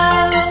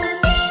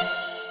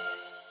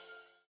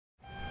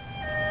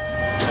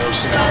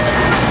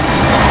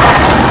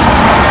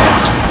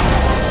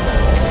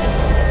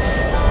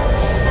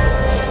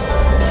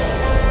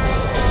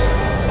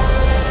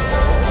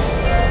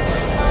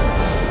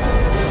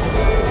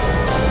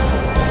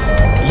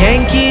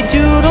 Yankee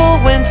Doodle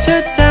went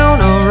to town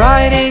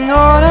riding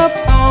on a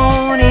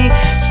pony.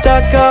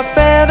 Stuck a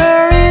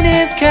feather in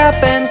his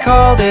cap and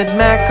called it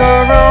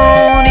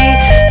macaroni.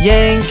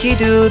 Yankee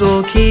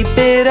Doodle, keep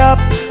it up.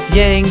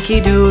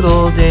 Yankee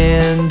Doodle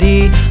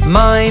dandy.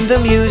 Mind the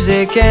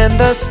music and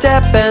the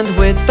step, and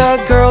with the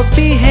girls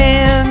be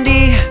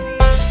handy.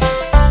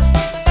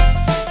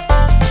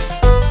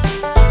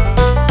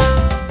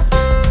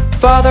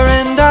 Father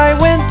and I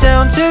went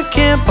down to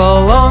camp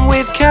along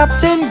with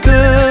Captain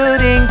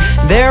Gooding.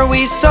 There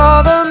we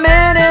saw the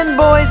men and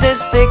boys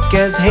as thick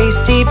as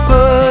hasty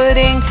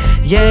pudding.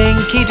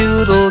 Yankee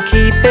Doodle,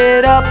 keep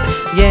it up.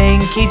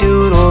 Yankee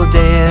Doodle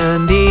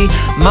dandy.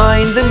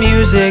 Mind the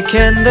music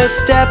and the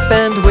step,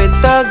 and with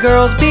the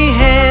girls be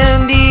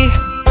handy.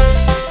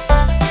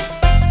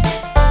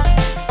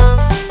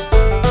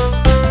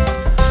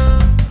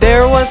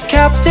 There was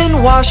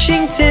Captain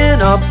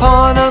Washington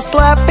upon a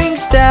slapping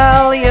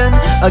stallion,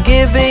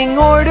 giving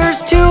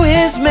orders to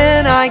his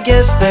men. I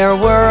guess there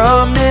were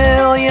a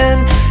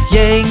million.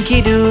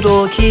 Yankee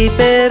Doodle, keep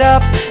it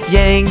up.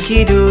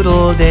 Yankee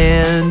Doodle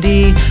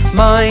dandy.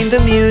 Mind the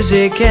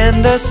music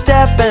and the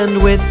step,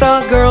 and with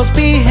the girls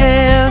be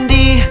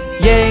handy.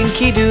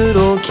 Yankee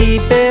Doodle,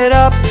 keep it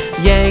up.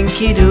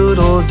 Yankee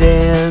Doodle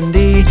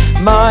dandy.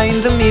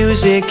 Mind the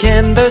music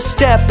and the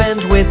step,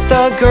 and with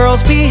the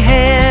girls be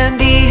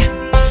handy.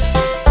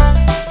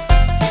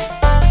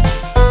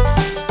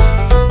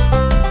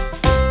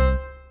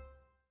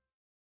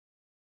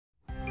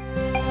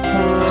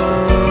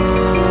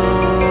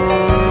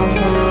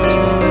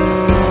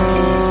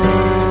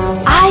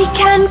 I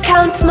can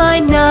count my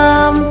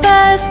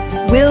numbers.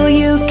 Will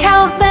you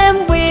count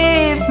them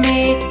with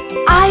me?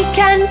 I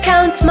can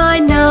count my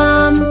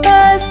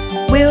numbers.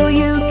 Will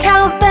you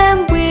count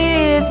them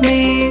with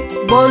me?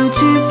 1,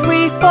 2,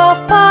 3, 4,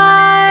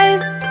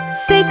 5,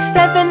 6,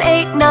 7,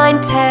 8,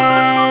 9,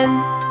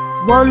 10.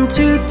 1,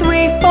 2,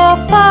 3, 4,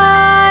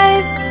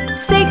 5,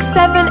 6,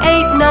 7,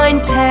 8,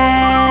 9,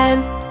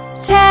 10.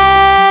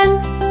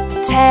 10,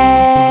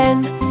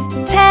 10,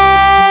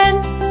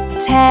 10,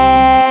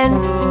 10.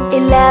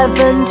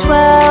 11,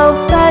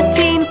 12,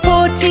 13,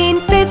 14,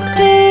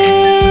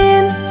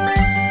 15.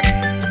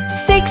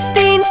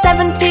 16,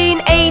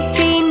 17,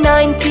 18,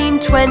 19,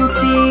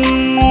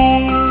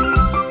 20.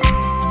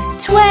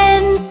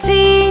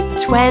 20,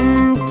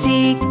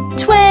 20,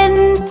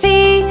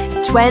 20,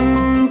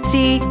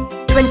 20.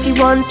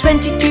 21,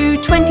 22,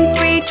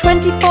 23,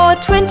 24,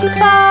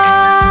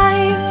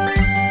 25.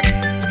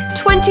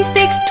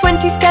 26,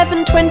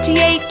 27,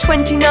 28,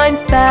 29,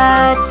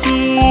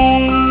 30.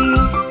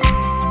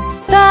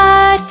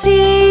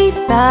 30,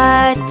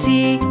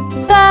 30,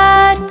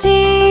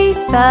 30,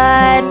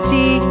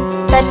 30.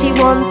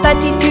 31,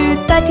 32,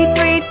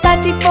 33,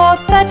 34,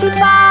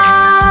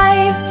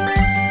 35.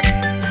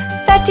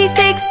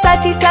 36,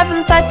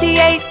 37,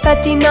 38,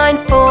 39,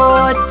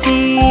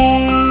 40.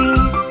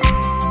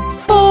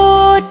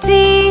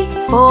 40,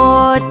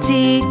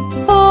 40,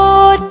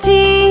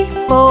 40,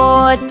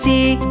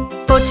 40.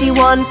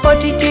 41,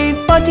 42,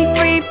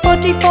 43,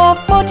 44,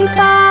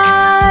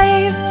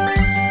 45.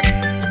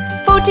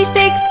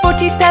 46,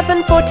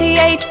 47,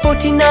 48,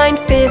 49,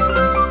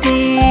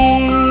 50.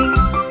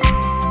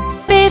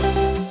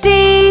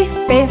 50,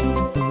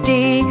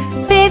 50,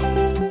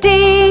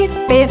 50,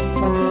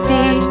 50.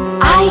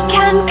 I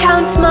can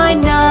count my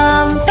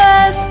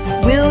numbers.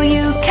 Will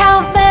you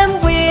count them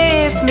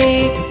with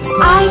me?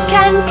 I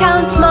can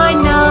count my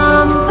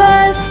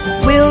numbers.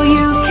 Will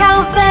you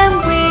count them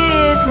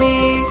with me?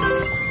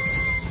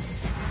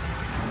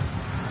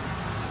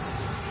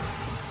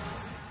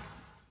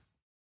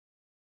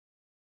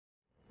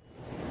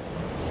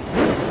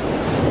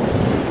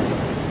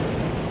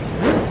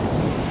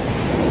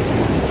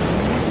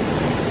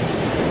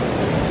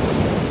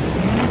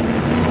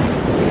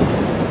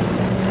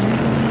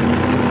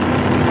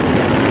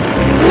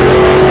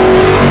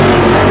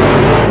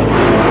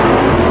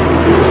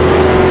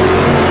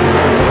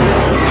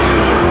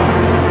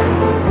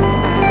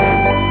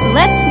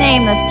 Let's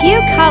name a few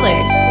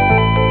colors.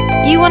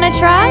 You want to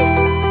try?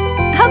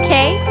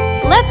 Okay,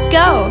 let's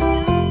go.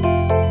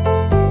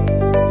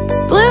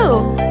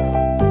 Blue,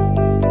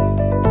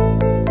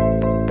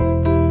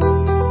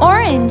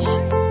 orange,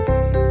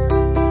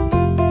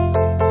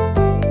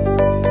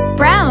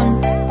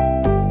 brown,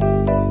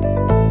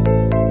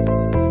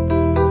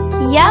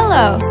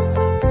 yellow,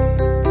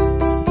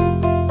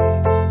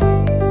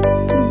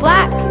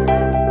 black,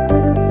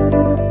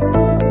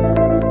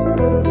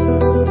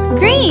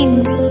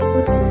 green,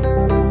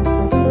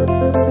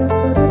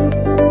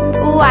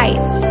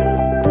 white,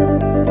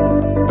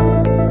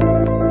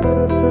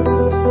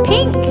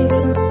 pink,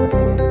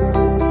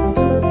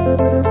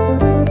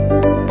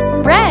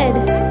 red,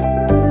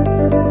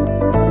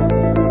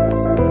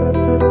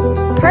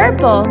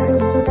 purple,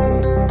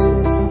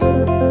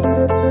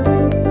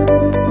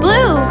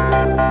 blue,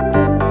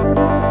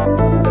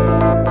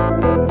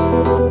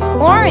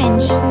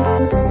 orange,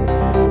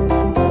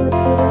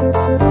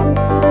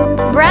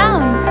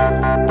 brown,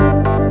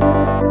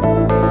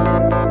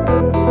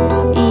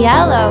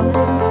 yellow,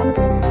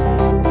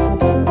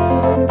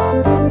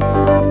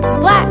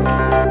 black,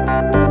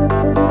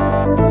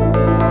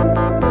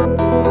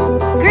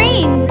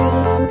 green,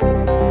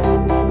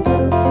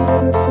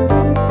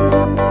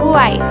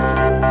 white,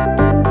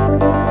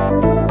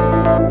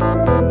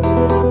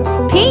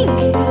 pink,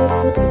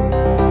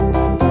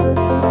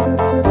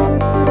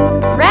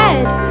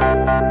 red,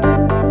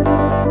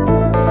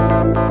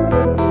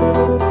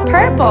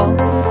 purple,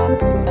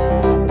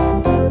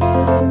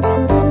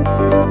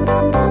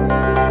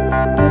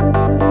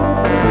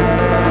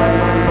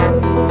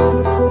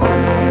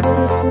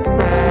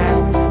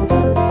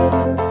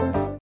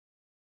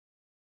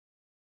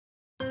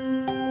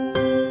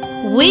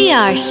 We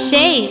are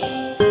shapes.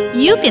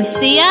 You can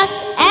see us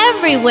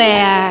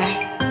everywhere.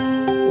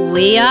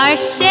 We are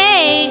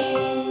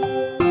shapes.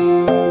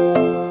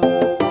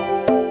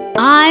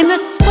 I'm a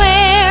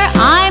square,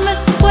 I'm a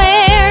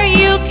square.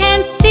 You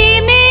can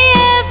see me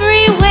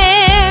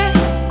everywhere.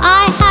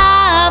 I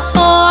have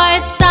 4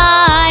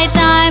 sides.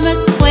 I'm a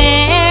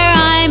square,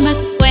 I'm a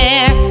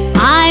square.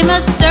 I'm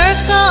a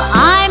circle,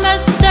 I'm a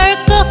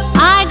circle.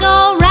 I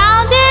go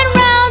round and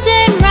round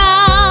and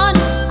round.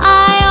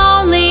 I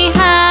only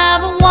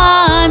have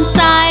 1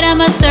 side.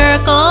 I'm a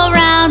circle,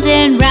 round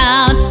and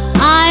round.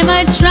 I'm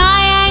a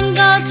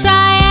triangle,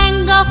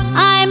 triangle.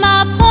 I'm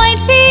a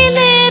pointy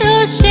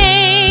little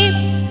shape.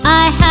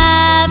 I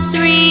have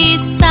 3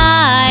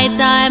 sides.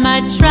 I'm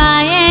a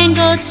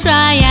triangle,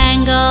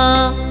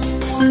 triangle.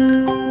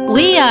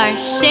 We are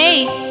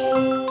shapes.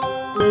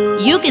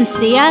 You can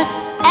see us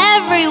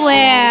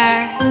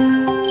everywhere.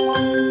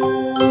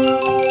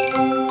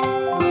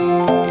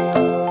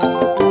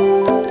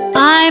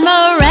 I'm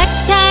a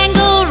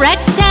rectangle,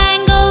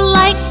 rectangle,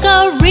 like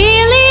a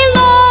really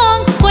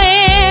long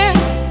square.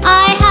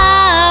 I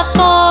have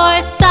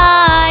 4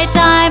 sides.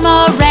 I'm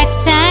a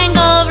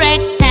rectangle,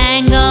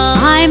 rectangle.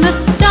 I'm a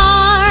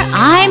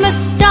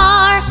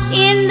star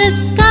in the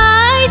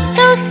sky,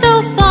 so, so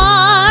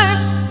far.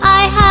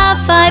 I have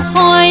 5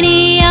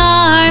 pointy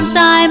arms.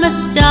 I'm a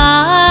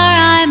star,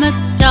 I'm a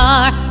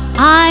star.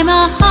 I'm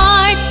a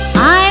heart,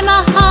 I'm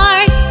a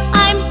heart.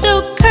 I'm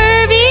so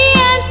curvy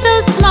and so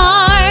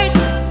smart.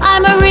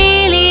 I'm a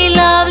really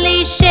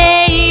lovely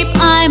shape.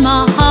 I'm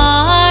a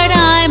heart,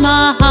 I'm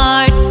a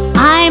heart.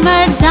 I'm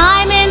a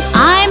diamond,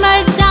 I'm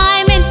a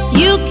diamond.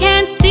 You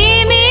can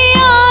see me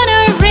on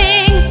a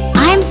ring.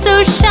 I'm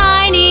so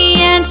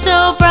shiny and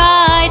so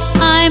bright.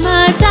 I'm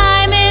a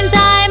diamond,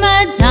 I'm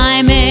a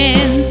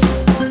diamond.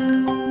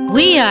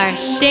 We are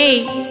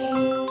shapes.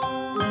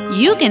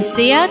 You can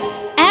see us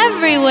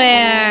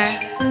everywhere.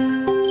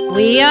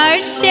 We are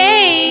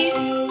shapes.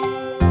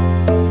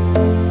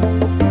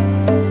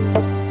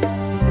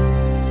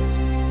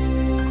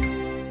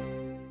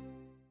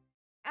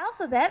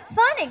 Alphabet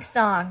phonics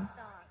song.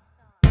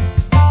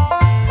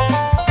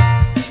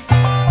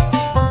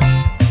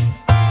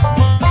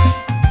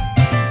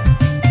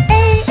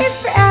 A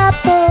is for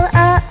apple,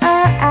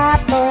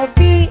 apple.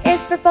 B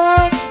is for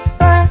ball,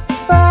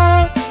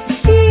 ball.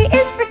 C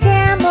is for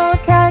camel,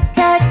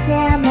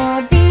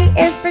 camel. D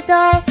is for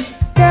dog,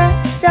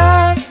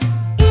 dog.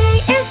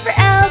 E is for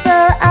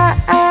elbow,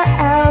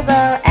 elbow.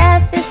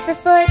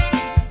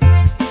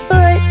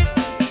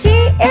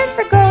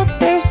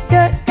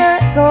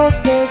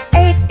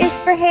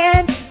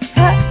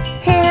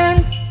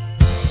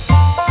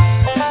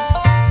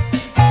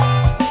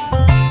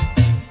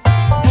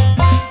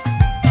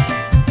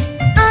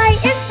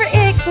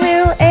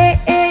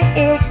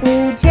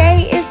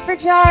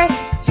 jar,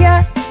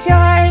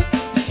 jar.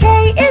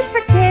 K is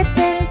for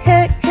kitten,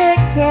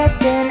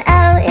 kitten.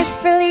 L is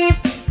for leaf,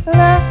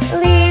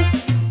 leaf.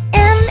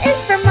 M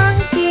is for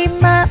monkey,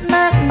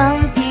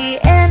 monkey.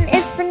 N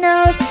is for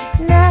nose,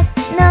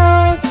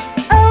 nose.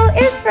 O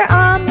is for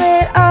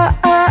omelet,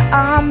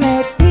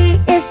 omelet.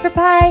 P is for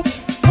pie,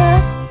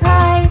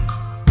 pie.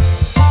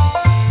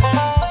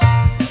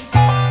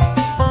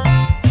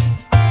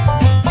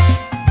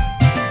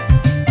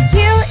 Q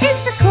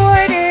is for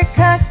quarter,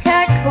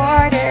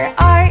 quarter.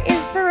 R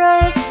is for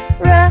rose,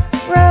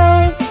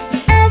 rose.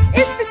 S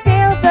is for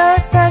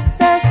sailboat,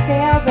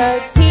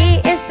 sailboat. T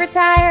is for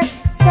tire,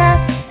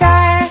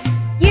 tire.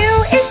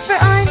 U is for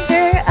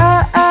under,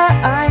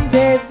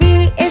 under.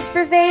 V is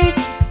for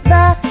vase,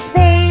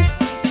 vase.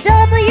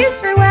 W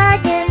is for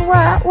wagon,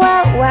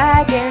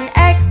 wagon.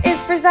 X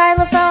is for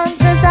xylophone,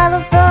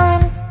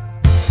 xylophone.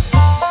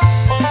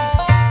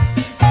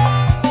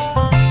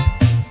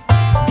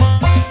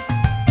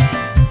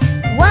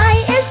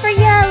 Y is for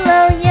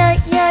yellow,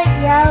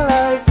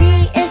 yellow.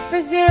 Z is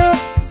for zoo,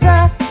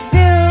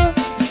 zoo.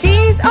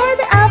 These are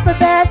the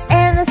alphabets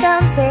and the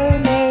sounds they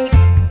make.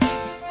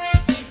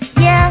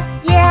 Yeah.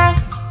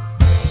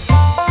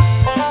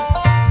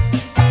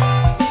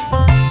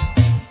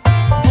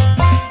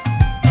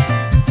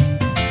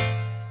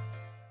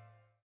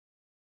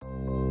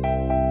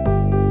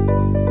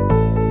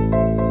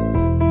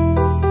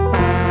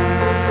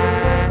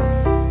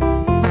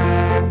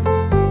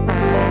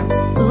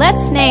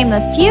 Let's name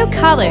a few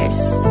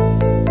colors.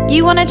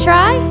 You want to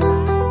try?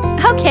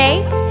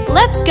 Okay,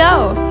 let's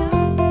go.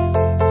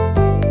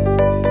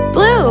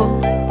 Blue,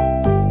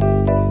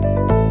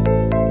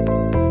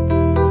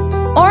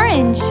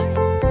 orange,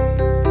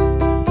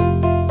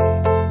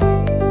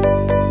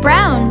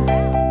 brown,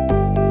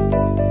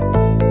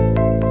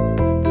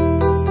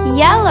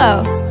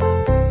 yellow,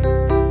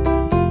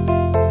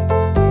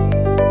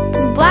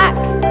 black,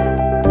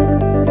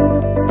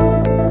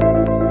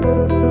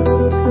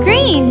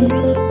 green,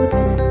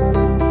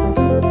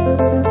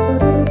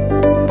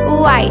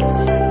 white,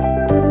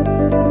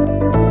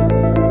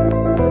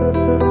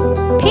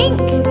 pink,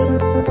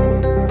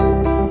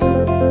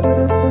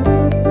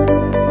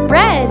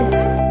 red,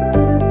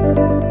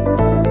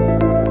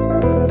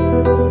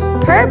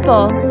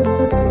 purple,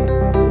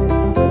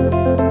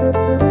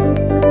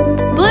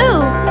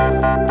 blue,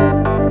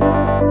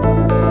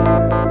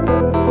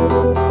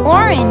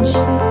 orange,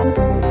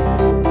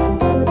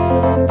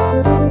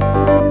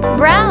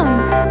 brown,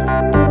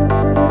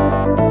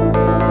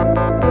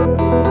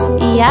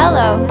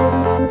 yellow,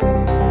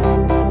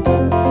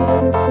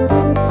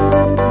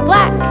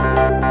 black,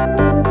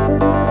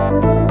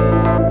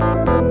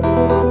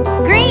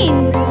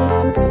 green,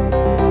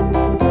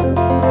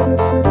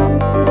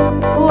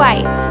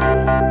 white,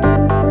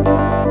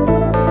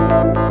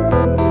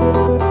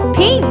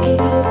 pink,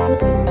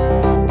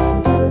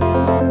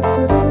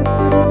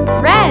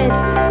 red,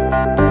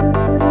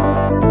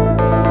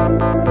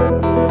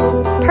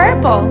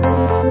 purple,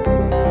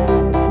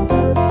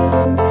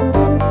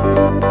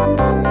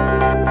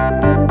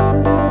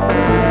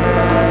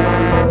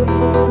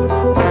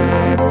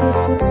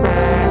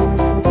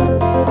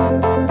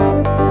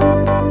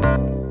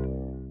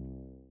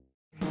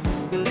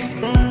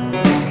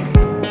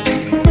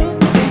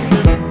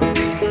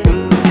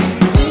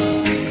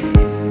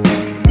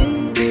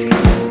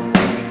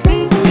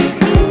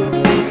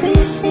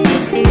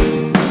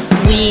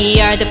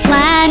 the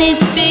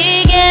planets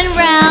big and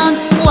round.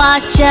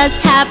 Watch us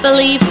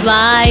happily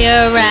fly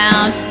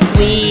around.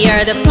 We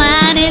are the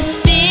planets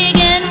big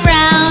and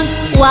round.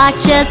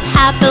 Watch us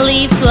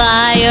happily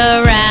fly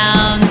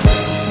around.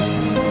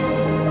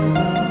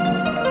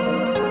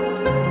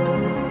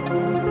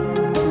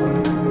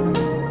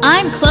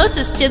 I'm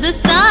closest to the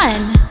sun.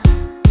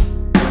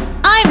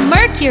 I'm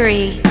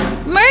Mercury,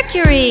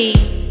 Mercury.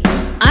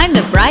 I'm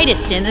the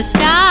brightest in the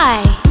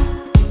sky.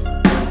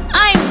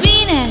 I'm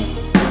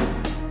Venus,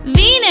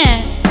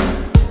 Venus.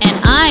 And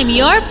I'm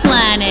your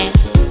planet.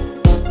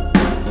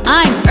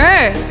 I'm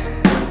Earth,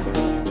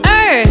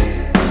 Earth.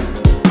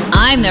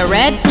 I'm the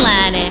red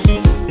planet.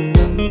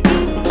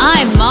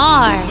 I'm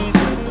Mars,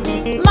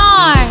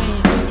 Mars.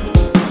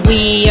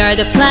 We are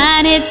the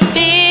planets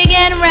big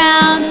and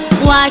round.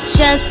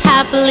 Watch us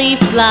happily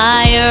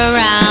fly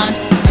around.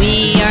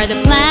 We are the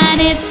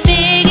planets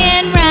big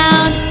and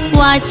round.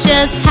 Watch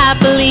us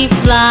happily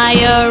fly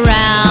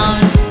around.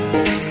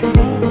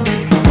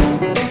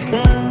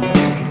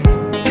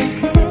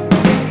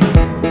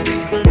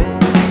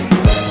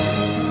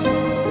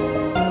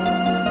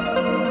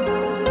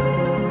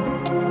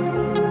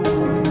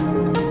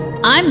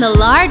 I'm the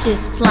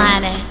largest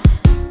planet.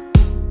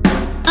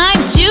 I'm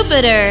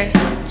Jupiter,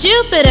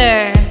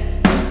 Jupiter.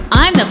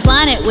 I'm the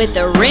planet with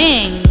the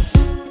rings.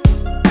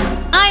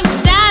 I'm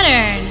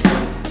Saturn,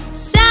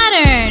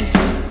 Saturn.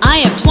 I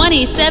have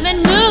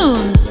 27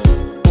 moons.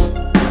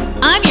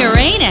 I'm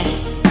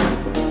Uranus,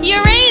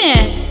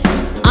 Uranus.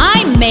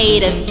 I'm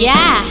made of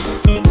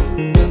gas.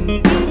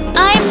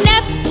 I'm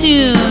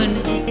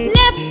Neptune,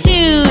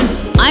 Neptune.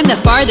 I'm the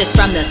farthest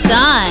from the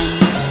sun.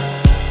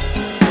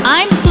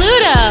 I'm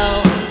Pluto,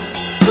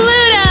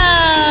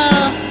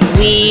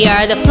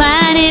 are the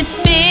planets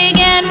big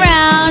and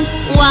round.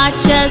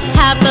 Watch us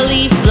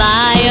happily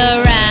fly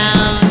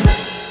around.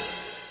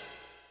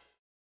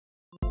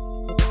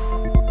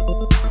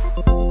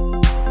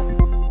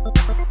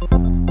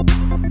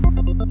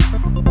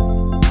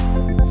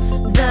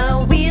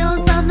 The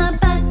wheels on the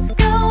bus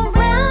go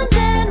round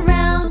and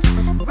round,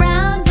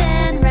 round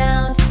and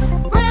round,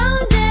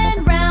 round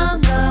and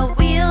round. The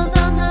wheels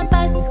on the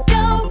bus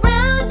go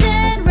round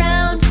and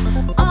round,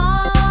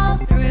 all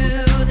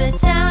through the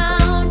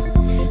town.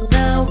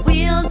 The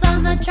wheels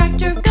on the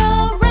tractor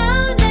go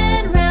round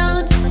and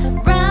round,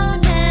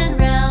 round and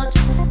round.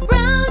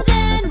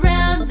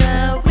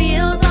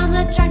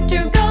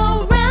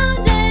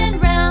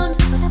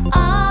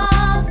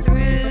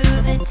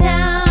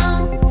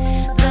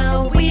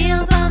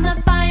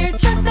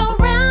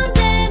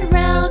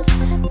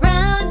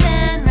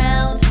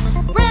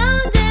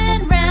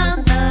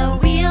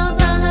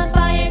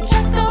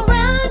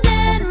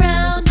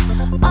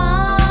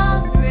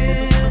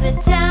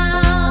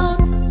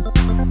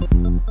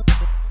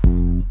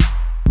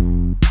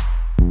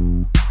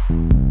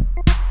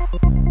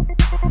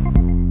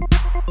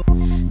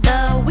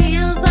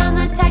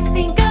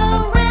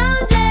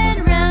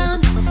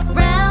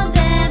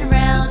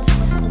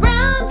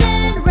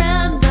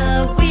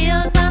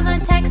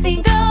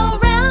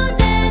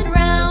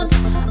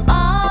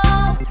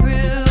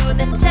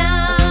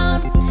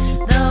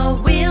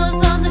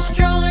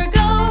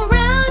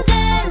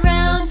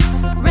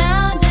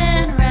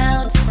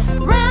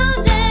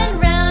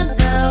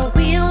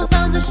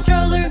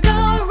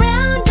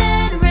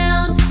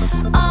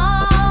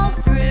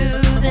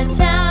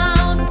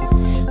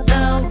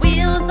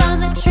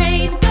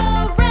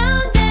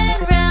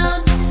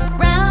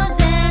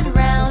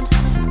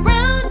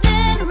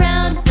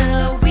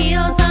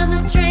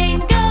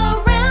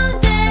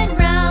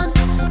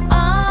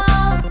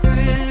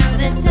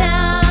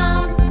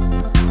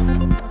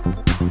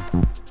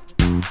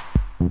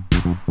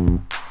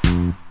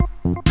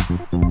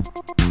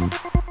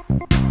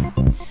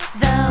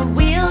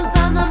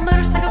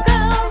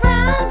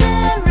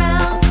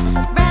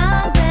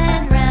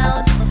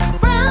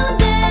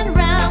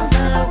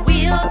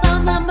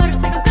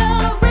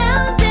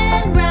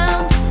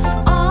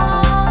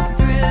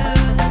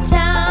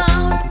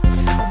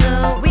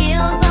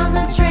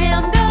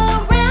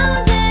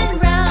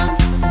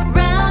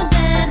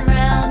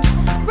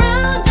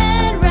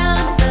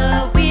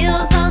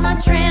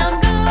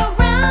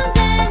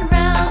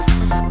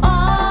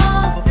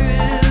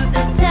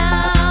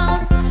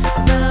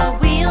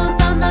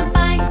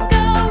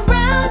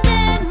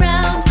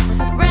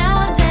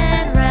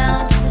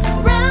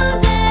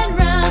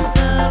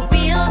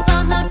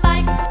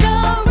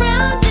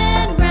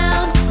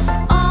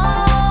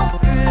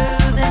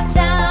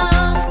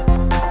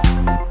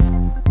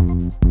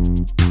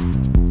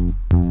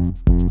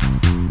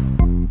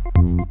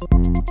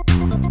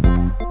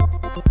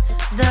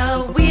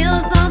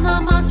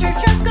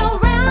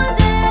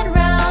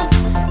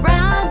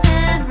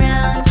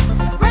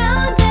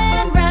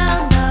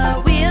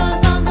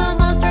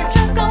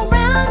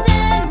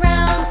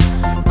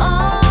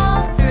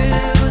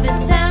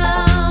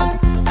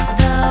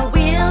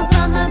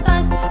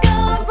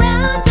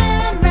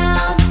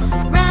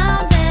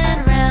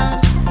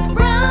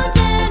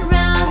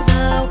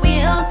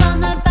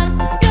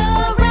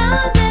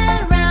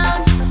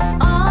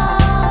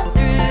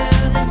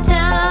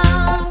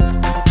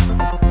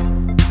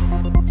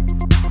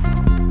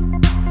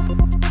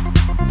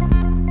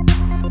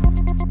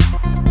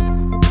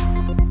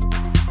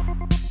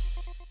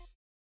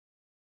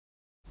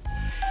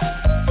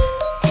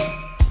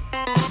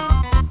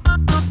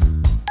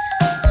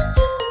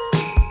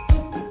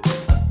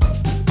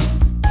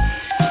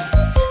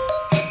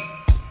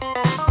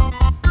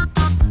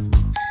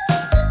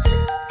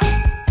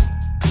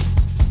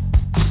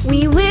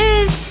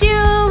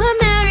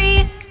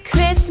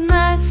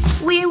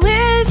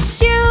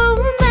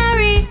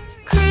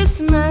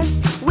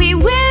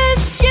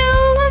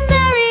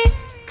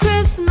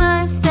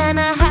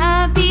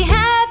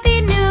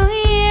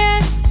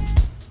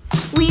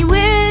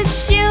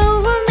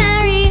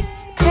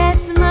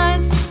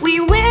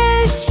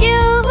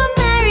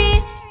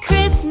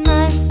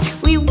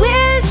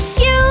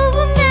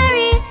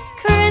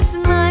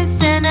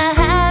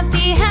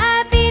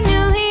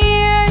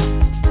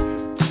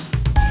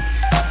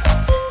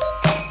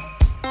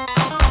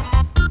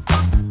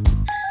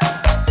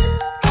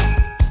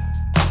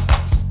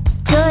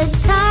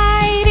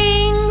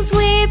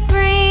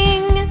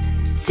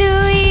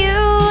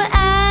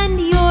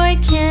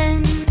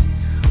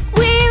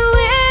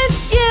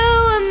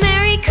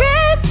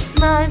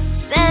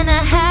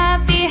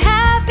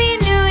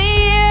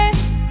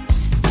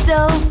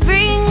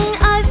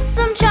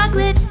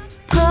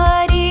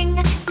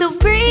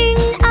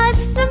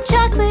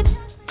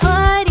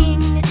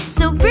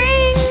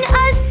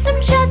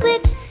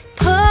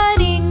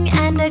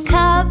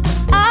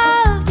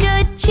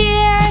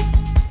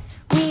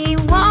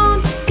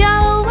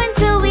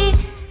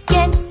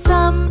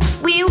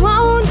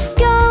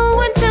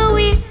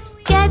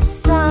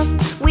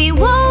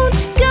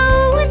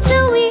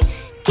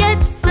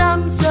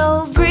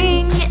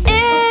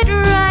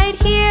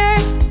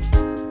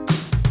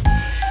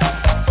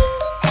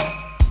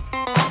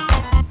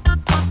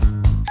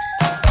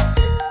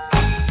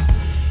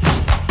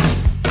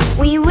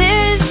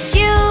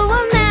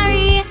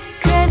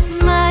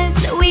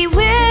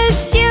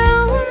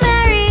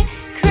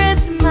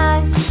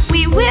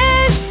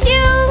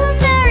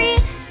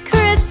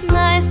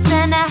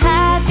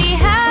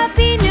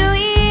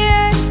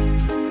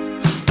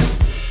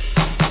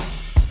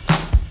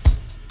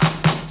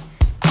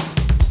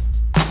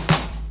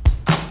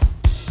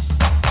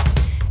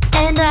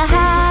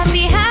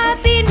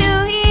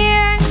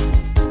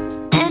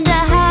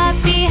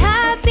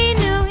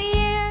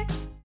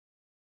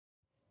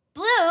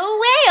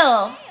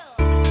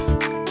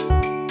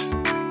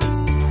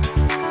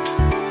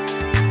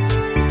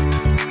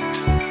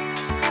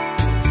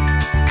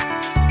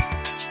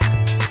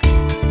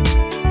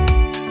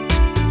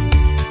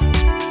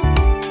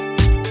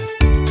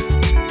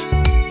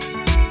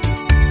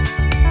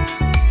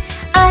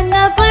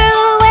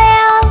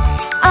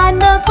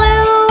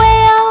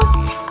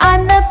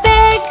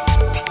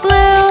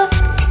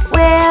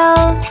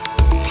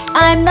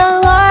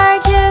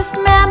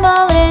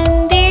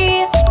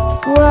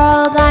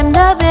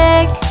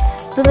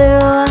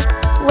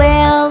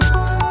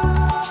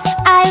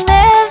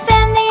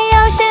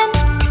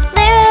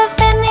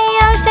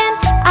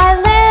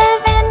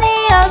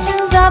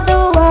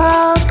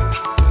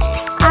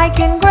 I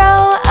can grow.